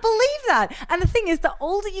don't believe that. And the thing is, the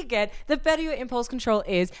older you get, the better your impulse control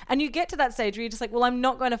is. And you get to that stage where you're just like, well, I'm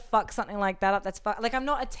not going to fuck something like that up. Like, I'm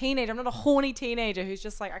not a teenager. I'm not a horny teenager who's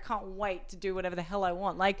just like, I can't wait to do whatever the hell I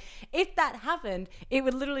want. Like, if that happened, it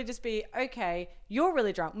would literally just be, okay, you're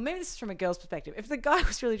really drunk. Maybe this is from a girl's perspective. If the guy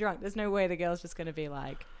was really drunk, there's no way the girl's just going to be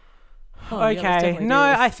like, oh, okay. No,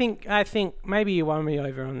 I think maybe you won me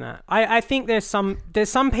over on that. I think there's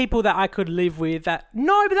some people that I could live with that.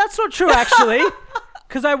 No, but that's not true actually,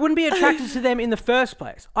 because I wouldn't be attracted to them in the first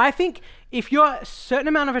place. I think if you're a certain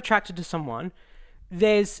amount of attracted to someone,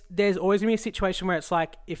 there's always gonna be a situation where it's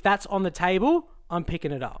like, if that's on the table, I'm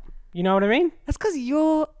picking it up. You know what I mean? That's because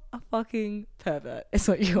you're a fucking pervert. It's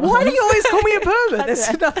what you are. Why do you always call me a pervert?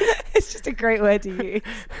 It's just a great word to use.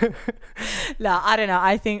 No, I don't know.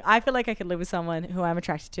 I feel like I could live with someone who I'm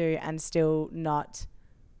attracted to and still not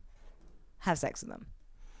have sex with them.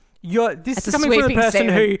 This is coming from the person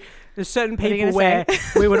who, there's certain people where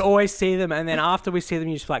we would always see them, and then after we see them,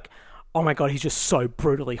 you're just like, oh my God, he's just so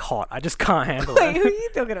brutally hot. I just can't handle it. Wait, who are you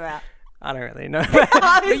talking about? I don't really know.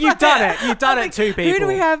 But you've done it. You've done it to people. Who do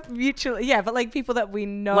we have mutually? Yeah, but like people that we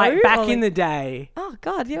know. Like back in the day. Oh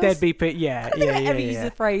God, yeah. There'd be, I don't think I ever used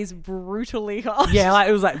the phrase brutally hot. Yeah, like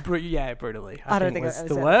it was like, brutally. I don't think was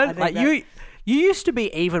the word. Like you used to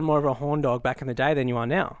be even more of a horn dog back in the day than you are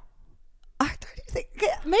now. I don't even think.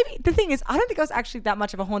 Maybe the thing is, I don't think I was actually that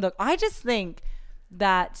much of a horn dog. I just think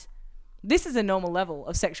that this is a normal level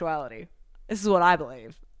of sexuality. This is what I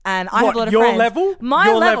believe. And I have a lot of friends. Level? My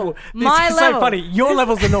your level. My level. This is so funny. Your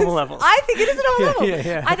level's the normal level. I think it is a normal level.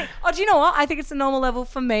 Yeah. I think. Oh, do you know what? I think it's a normal level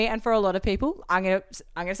for me and for a lot of people. I'm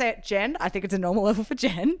gonna say it, Jen. I think it's a normal level for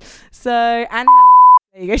Jen. So and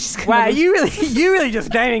there you go. Wow, you really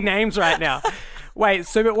just naming names right now. Wait,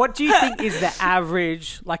 so but what do you think is the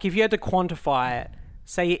average? Like, if you had to quantify it,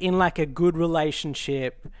 say you're in like a good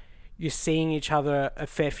relationship, you're seeing each other a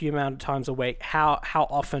fair few amount of times a week. How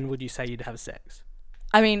often would you say you'd have sex?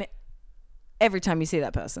 I mean, every time you see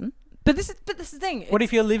that person. But this is the thing. What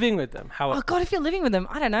if you're living with them? Oh God, if you're living with them,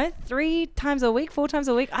 I don't know, 3 times a week, 4 times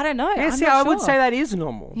a week. I don't know. Yeah, I would say that is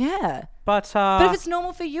normal. Yeah. But if it's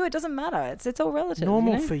normal for you, it doesn't matter. It's all relative.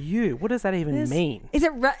 Normal for you? What does that even mean? Is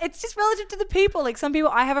it? It's just relative to the people. Like some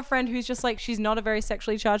people, I have a friend who's just like, she's not a very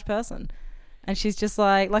sexually charged person. And she's just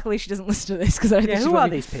like, luckily she doesn't listen to this because I don't think who are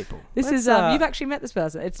these people? This is you've actually met this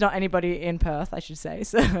person. It's not anybody in Perth, I should say.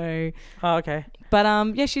 So. Oh, okay.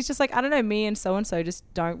 But yeah, she's just like, I don't know, me and so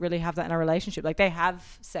just don't really have that in a relationship. Like they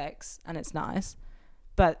have sex and it's nice,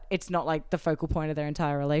 but it's not like the focal point of their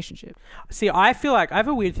entire relationship. See, I feel like I have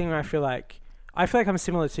a weird thing where I feel like I'm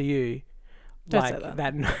similar to you. Don't like say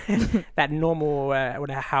that. that normal, or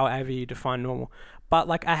however you define normal. But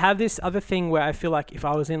like I have this other thing where I feel like if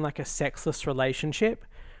I was in like a sexless relationship,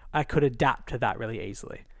 I could adapt to that really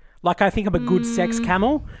easily. Like I think I'm a good sex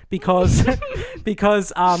camel because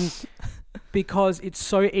it's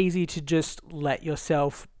so easy to just let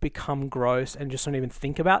yourself become gross and just not even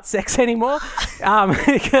think about sex anymore.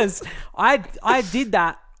 Because I did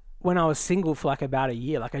that when I was single for like about a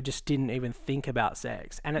year. Like I just didn't even think about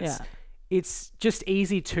sex, and it's just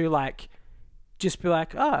easy to like just be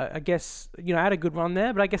like, oh, I guess, I had a good run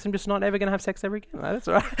there, but I guess I'm just not ever going to have sex ever again. Like, that's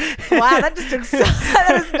all right. Wow, that just took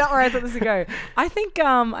that is not where I thought this would go. I think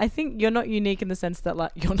you're not unique in the sense that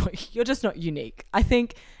like you're just not unique. I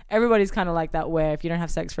think everybody's kind of like that where if you don't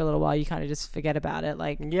have sex for a little while, you kind of just forget about it.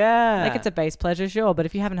 Like, yeah. Like it's a base pleasure, sure. But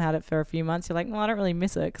if you haven't had it for a few months, you're like, well, I don't really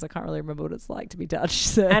miss it because I can't really remember what it's like to be touched.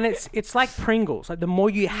 So. And it's like Pringles. Like the more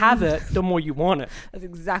you have it, the more you want it. That's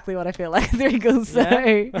exactly what I feel like with Pringles. So.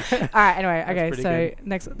 Yeah. All right. Anyway. Okay. So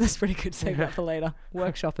next, that's pretty good. Save that for later.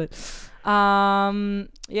 Workshop it.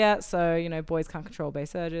 Yeah. So, boys can't control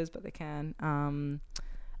base urges, but they can.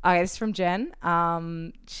 Okay, this is from Jen.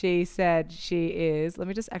 She said she is... Let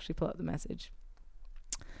me just actually pull up the message.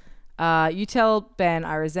 You tell Ben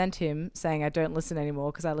I resent him, saying I don't listen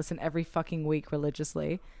anymore because I listen every fucking week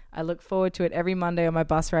religiously. I look forward to it every Monday on my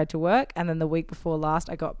bus ride to work, and then the week before last,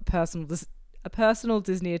 I got a personal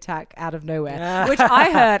Disney attack out of nowhere, which I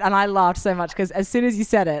heard, and I laughed so much because as soon as you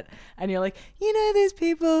said it, and you're like, there's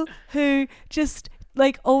people who just...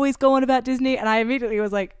 like always go on about Disney, and I immediately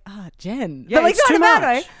was like, Jen. Yeah, but like, it's too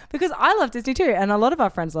much. Because I love Disney too, and a lot of our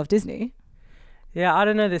friends love Disney. Yeah, I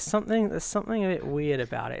don't know. There's something a bit weird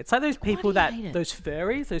about it. It's like those people those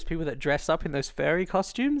furries, those people that dress up in those furry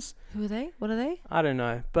costumes. Who are they? What are they? I don't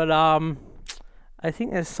know, but I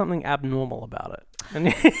think there's something abnormal about it.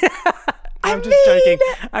 And I'm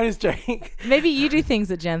just joking. Maybe you do things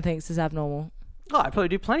that Jen thinks is abnormal. Oh, I probably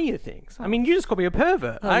do plenty of things. I mean, you just call me a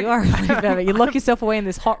pervert. Oh, you are a pervert. You lock yourself away in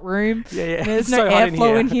this hot room. Yeah. There's no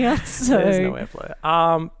airflow in here. So. There's no airflow.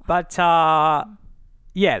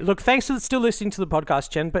 Yeah, look, thanks for still listening to the podcast,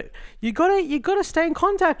 Jen, but you gotta stay in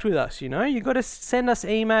contact with us, you know? You gotta send us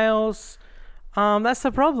emails. That's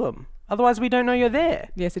the problem. Otherwise, we don't know you're there.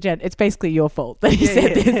 Yeah, so Jen, it's basically your fault that he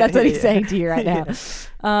said this. That's what he's saying to you right now.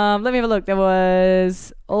 Let me have a look. There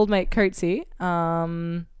was old mate Coatsy.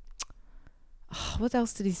 What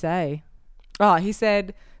else did he say? Oh, he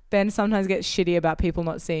said Ben sometimes gets shitty about people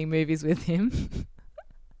not seeing movies with him.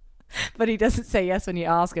 But he doesn't say yes when you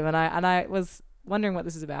ask him. And I was wondering what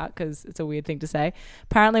this is about because it's a weird thing to say.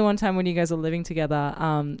 Apparently one time when you guys were living together,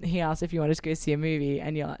 he asked if you wanted to go see a movie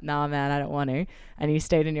and you're like, nah, man, I don't want to. And you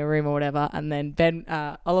stayed in your room or whatever. And then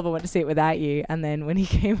Oliver went to see it without you. And then when he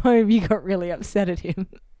came home, you got really upset at him.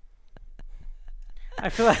 I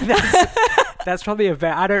feel like that's probably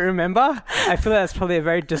I don't remember. I feel like that's probably a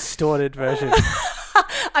very distorted version.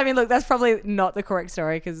 I mean, look, that's probably not the correct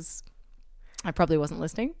story because I probably wasn't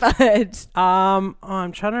listening, but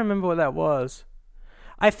I'm trying to remember what that was.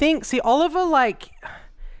 I think Oliver, like,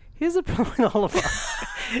 here's the problem with Oliver.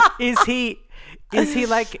 is he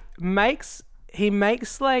like makes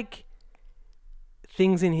like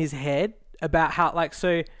things in his head about how, like,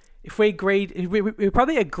 so if we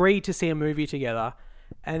probably agreed to see a movie together,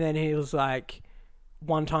 and then he was like,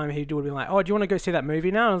 one time he would be like, oh, do you want to go see that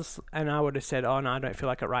movie now? And I would have said, oh no, I don't feel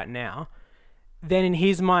like it right now. Then in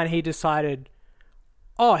his mind he decided,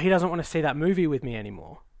 oh, he doesn't want to see that movie with me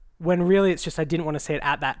anymore. When really it's just I didn't want to see it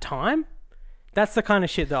at that time. That's the kind of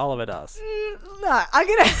shit that Oliver does. No,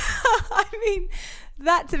 I mean,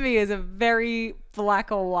 that to me is a very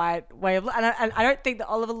black or white way of, and I don't think that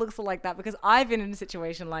Oliver looks like that because I've been in a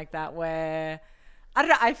situation like that where, I don't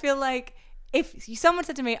know, I feel like if someone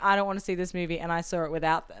said to me, I don't want to see this movie and I saw it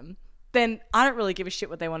without them, then I don't really give a shit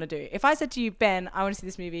what they want to do. If I said to you, Ben, I want to see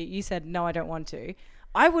this movie, you said, no, I don't want to,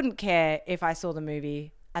 I wouldn't care if I saw the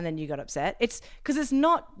movie and then you got upset. It's because it's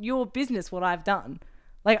not your business what I've done.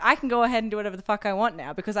 Like, I can go ahead and do whatever the fuck I want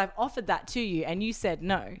now because I've offered that to you and you said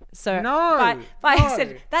no. So I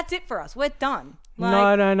said, that's it for us. We're done.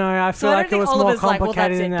 Like, no. I feel like it was more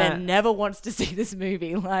complicated than that. Ben never wants to see this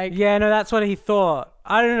movie. Like, yeah, no, that's what he thought.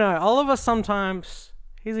 I don't know. Oliver sometimes,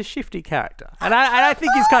 he's a shifty character. And I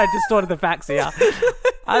think he's kind of distorted the facts here.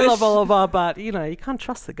 I love Oliver, but, you know, you can't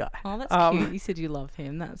trust the guy. Oh, that's cute. You said you love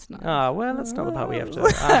him. That's nice. Oh, well, that's not the part we have to.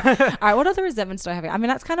 All right, what other resentments do I have? I mean,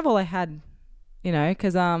 that's kind of all I had. You know,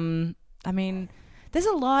 because, I mean, there's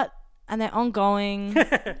a lot and they're ongoing.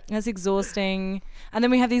 And it's exhausting. And then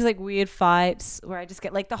we have these, like, weird fights where I just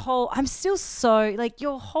get, like, I'm still so, like,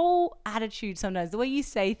 your whole attitude sometimes, the way you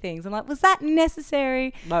say things. I'm like, was that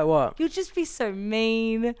necessary? Like what? You'll just be so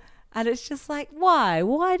mean. And it's just like, why?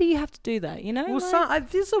 Why do you have to do that, you know? Well,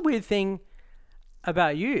 this is a weird thing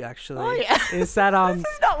about you, actually. Oh, yeah. Is that, this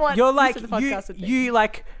is not what you're like, the podcast would think. you,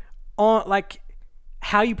 like,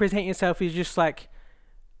 how you present yourself is just like,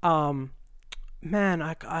 man,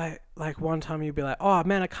 I like one time you'd be like, oh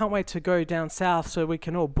man, I can't wait to go down south so we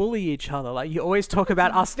can all bully each other. Like, you always talk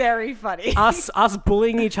about us, very funny, us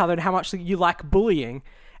bullying each other and how much you like bullying.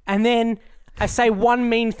 And then I say one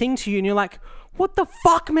mean thing to you and you're like, what the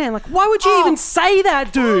fuck, man? Like, why would you even say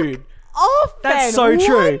that, dude? Oh, that's so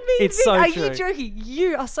true. It's so true. Are you joking?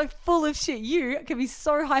 You are so full of shit. You can be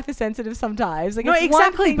so hypersensitive sometimes. Like, no,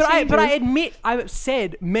 exactly. But I admit, I've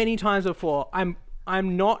said many times before, I'm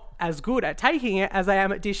not as good at taking it as I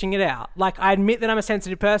am at dishing it out. Like, I admit that I'm a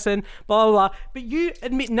sensitive person, blah, blah, blah. But you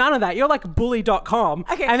admit none of that. You're like bully.com.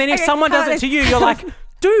 Okay, and then if someone does it to you, you're like,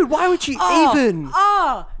 dude, why would you even?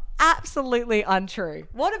 Oh, absolutely untrue.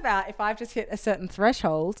 What about if I've just hit a certain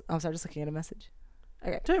threshold? I'm sorry, just looking at a message.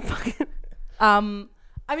 Okay. Don't fucking...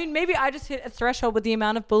 I mean, maybe I just hit a threshold with the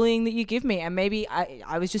amount of bullying that you give me, and maybe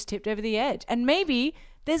I was just tipped over the edge. And maybe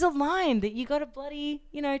there's a line that you got to bloody,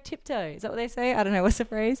 tiptoe. Is that what they say? I don't know. What's the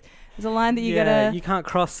phrase? There's a line that you got to... you can't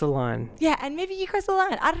cross the line. Yeah, and maybe you cross the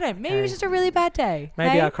line. I don't know. Maybe it was just a really bad day.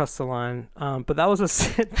 Maybe I crossed the line. But that was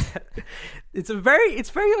it's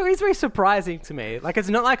very surprising to me. Like, it's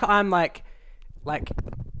not like I'm like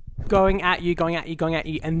going at you,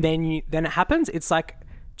 and then it happens. It's like,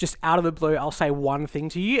 just out of the blue, I'll say one thing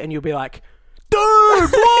to you and you'll be like, dude,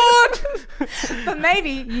 what? But maybe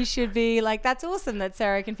you should be like, that's awesome that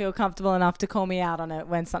Sarah can feel comfortable enough to call me out on it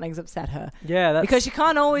when something's upset her. Yeah, because you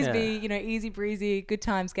can't always be, easy breezy, good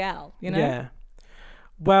times gal, Yeah.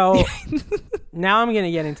 Well, now I'm going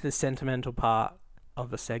to get into the sentimental part of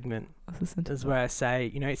the segment. This is where I say,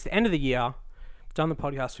 it's the end of the year. I've done the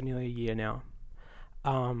podcast for nearly a year now.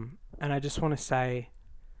 And I just want to say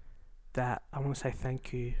that I want to say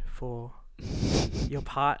thank you for your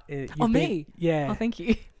part. Me? Yeah. Oh, thank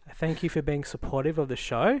you. Thank you for being supportive of the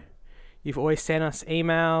show. You've always sent us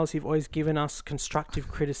emails. You've always given us constructive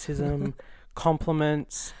criticism,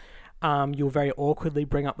 compliments. You'll very awkwardly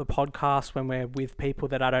bring up the podcast when we're with people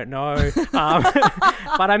that I don't know.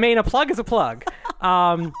 But I mean, a plug is a plug.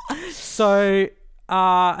 So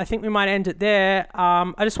I think we might end it there.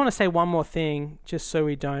 I just want to say one more thing, just so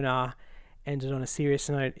we don't end it on a serious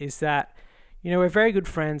note, is that, we're very good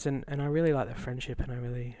friends, and I really like the friendship, and I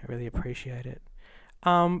really appreciate it.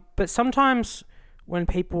 But sometimes when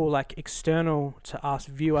people like external to us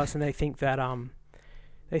view us and they think that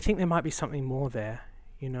there might be something more there,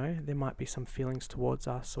 there might be some feelings towards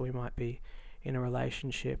us, or we might be in a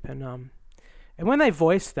relationship, and when they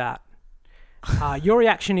voice that, your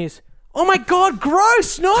reaction is, "Oh my God,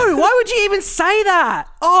 gross! No, why would you even say that?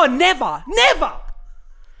 Oh, never!"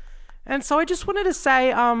 And so I just wanted to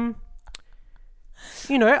say, I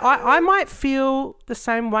might feel the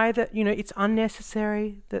same way that, it's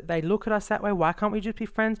unnecessary that they look at us that way. Why can't we just be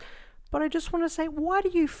friends? But I just want to say, why do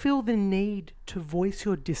you feel the need to voice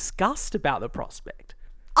your disgust about the prospect?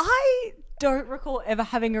 I don't recall ever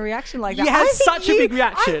having a reaction like that. You had such a big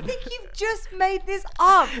reaction. I think you've just made this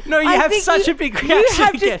up. No, you have such a big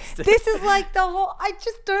reaction against it. This is like the whole... I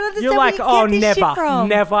just don't understand. You're like, where you get this shit from.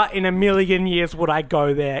 Never in a million years would I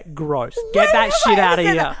go there. Gross. Get that shit out of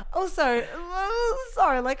here. Also,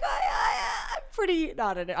 sorry, like, I'm pretty... No,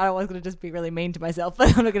 I don't know. I was going to just be really mean to myself,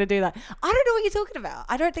 but I'm not going to do that. I don't know what you're talking about.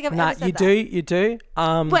 I don't think I've ever said that. You do.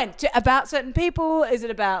 When? About certain people? Is it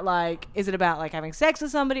about having sex with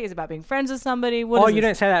somebody? Is it about being friends with somebody? You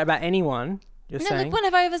don't say that about anyone. You're saying. Like, when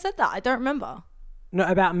have I ever said that? I don't remember. No,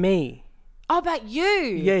 about me. Oh, about you.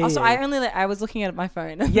 Yeah. So I was looking at my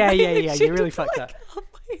phone. Yeah. You really fucked up.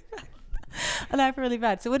 And I feel really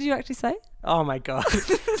bad. So what did you actually say? Oh my God.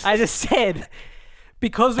 I just said,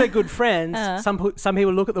 because we're good friends, some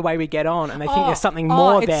people look at the way we get on and they think there's something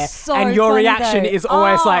more there. So and your funny reaction though. is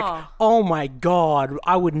always like, oh my God,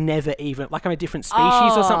 I would never even, like I'm a different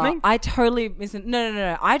species or something. I totally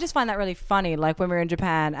No. I just find that really funny. Like when we were in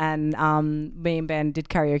Japan and me and Ben did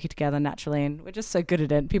karaoke together naturally, and we're just so good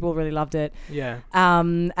at it. People really loved it. Yeah.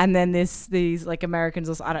 And then these like Americans,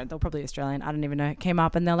 also, they're probably Australian, I don't even know, came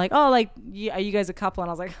up and they're like, oh, like, are you guys a couple? And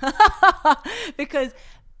I was like, because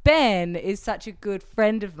Ben is such a good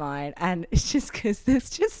friend of mine, and it's just because there's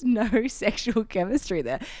just no sexual chemistry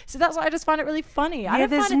there. So that's why I just find it really funny. Yeah,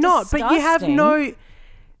 there's not, but you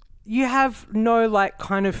have no like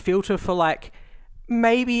kind of filter for like,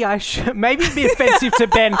 maybe it'd be offensive to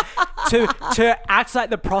Ben to act like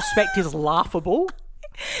the prospect is laughable.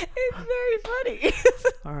 It's very funny.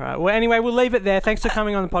 All right. Well, anyway, we'll leave it there. Thanks for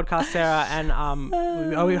coming on the podcast, Sarah, and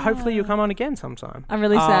hopefully you'll come on again sometime. I'm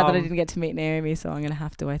really sad that I didn't get to meet Naomi, so I'm going to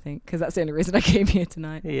have to, I think, because that's the only reason I came here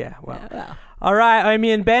tonight. Yeah, well. All right,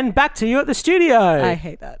 Omi and Ben, back to you at the studio. I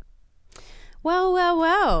hate that. Well.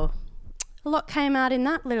 A lot came out in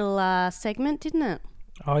that little segment, didn't it?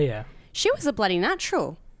 Oh, yeah. She was a bloody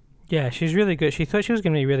natural. Yeah, she's really good. She thought she was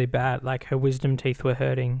going to be really bad, like her wisdom teeth were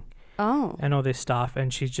hurting. Oh. And all this stuff,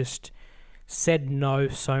 and she just said no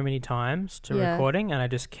so many times to recording, and I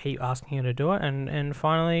just keep asking her to do it, and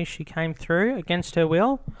finally she came through against her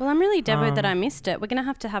will. Well, I'm really dead that I missed it. We're going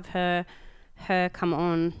to have her come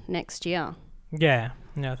on next year. Yeah.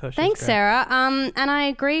 No, I thought she Thanks, was great. Sarah. And I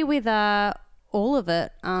agree with all of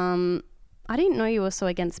it. I didn't know you were so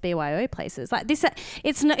against BYO places like this.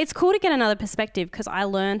 It's cool to get another perspective because I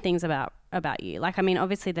learn things about you. Like, I mean,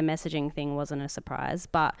 obviously the messaging thing wasn't a surprise,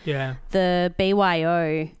 but the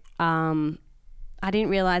BYO, I didn't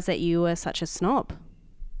realize that you were such a snob.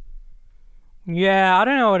 Yeah, I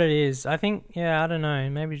don't know what it is. I think, I don't know.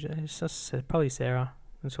 Maybe it's just probably Sarah.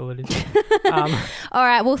 That's all it is. All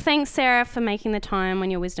right. Well, thanks, Sarah, for making the time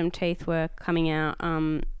when your wisdom teeth were coming out.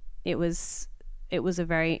 It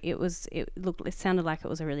sounded like it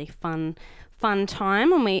was a really fun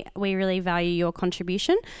time, and we really value your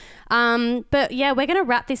contribution. But yeah, we're going to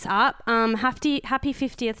wrap this up. Happy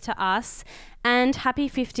 50th to us, and happy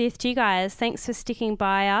 50th to you guys. Thanks for sticking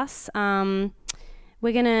by us. We're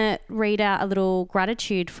going to read out a little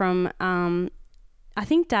gratitude from, I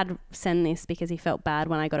think Dad sent this because he felt bad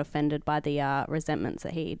when I got offended by the resentments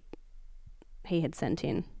that he had sent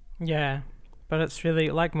in. Yeah. But it's really,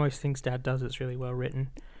 like most things Dad does, it's really well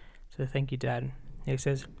written. So thank you, Dad. He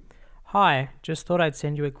says, "Hi, just thought I'd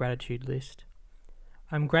send you a gratitude list.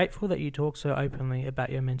 I'm grateful that you talk so openly about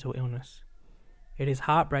your mental illness. It is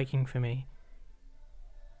heartbreaking for me."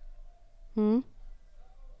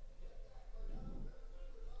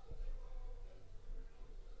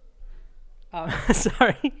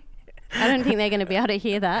 Sorry. I don't think they're going to be able to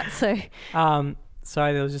hear that. So,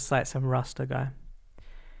 sorry, there was just like some Rasta guy.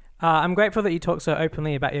 I'm grateful that you talk so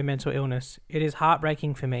openly about your mental illness. It is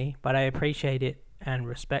heartbreaking for me, but I appreciate it and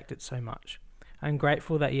respect it so much. I'm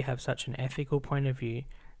grateful that you have such an ethical point of view,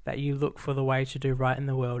 that you look for the way to do right in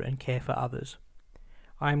the world and care for others.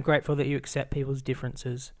 I am grateful that you accept people's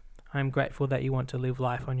differences. I am grateful that you want to live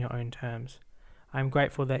life on your own terms. I am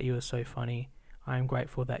grateful that you are so funny. I am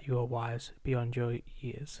grateful that you are wise beyond your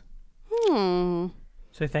years. So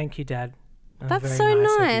thank you, Dad. That's so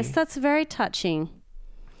nice. That's very touching.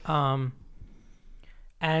 Yeah,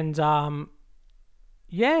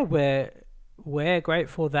 we're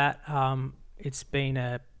grateful that it's been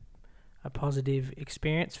a positive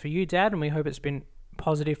experience for you, Dad, and we hope it's been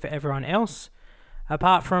positive for everyone else.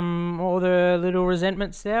 Apart from all the little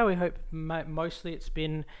resentments there, we hope mostly it's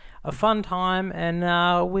been a fun time, and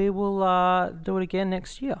we will do it again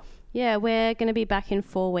next year. Yeah, we're going to be back in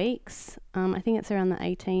 4 weeks. I think it's around the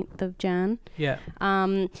 18th of Jan. Yeah.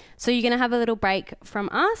 So you're going to have a little break from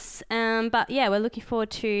us. But yeah, we're looking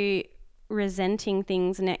forward to resenting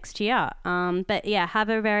things next year. But yeah, have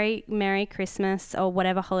a very Merry Christmas or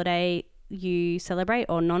whatever holiday you celebrate,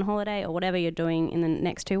 or non-holiday, or whatever you're doing in the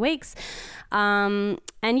next 2 weeks. And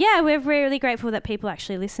yeah, we're really grateful that people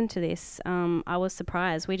actually listen to this. I was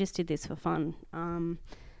surprised. We just did this for fun.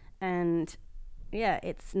 And yeah,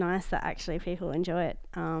 it's nice that actually people enjoy it.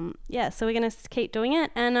 Yeah, so we're going to keep doing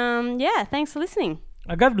it. And yeah, thanks for listening.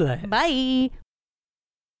 God bless. Bye.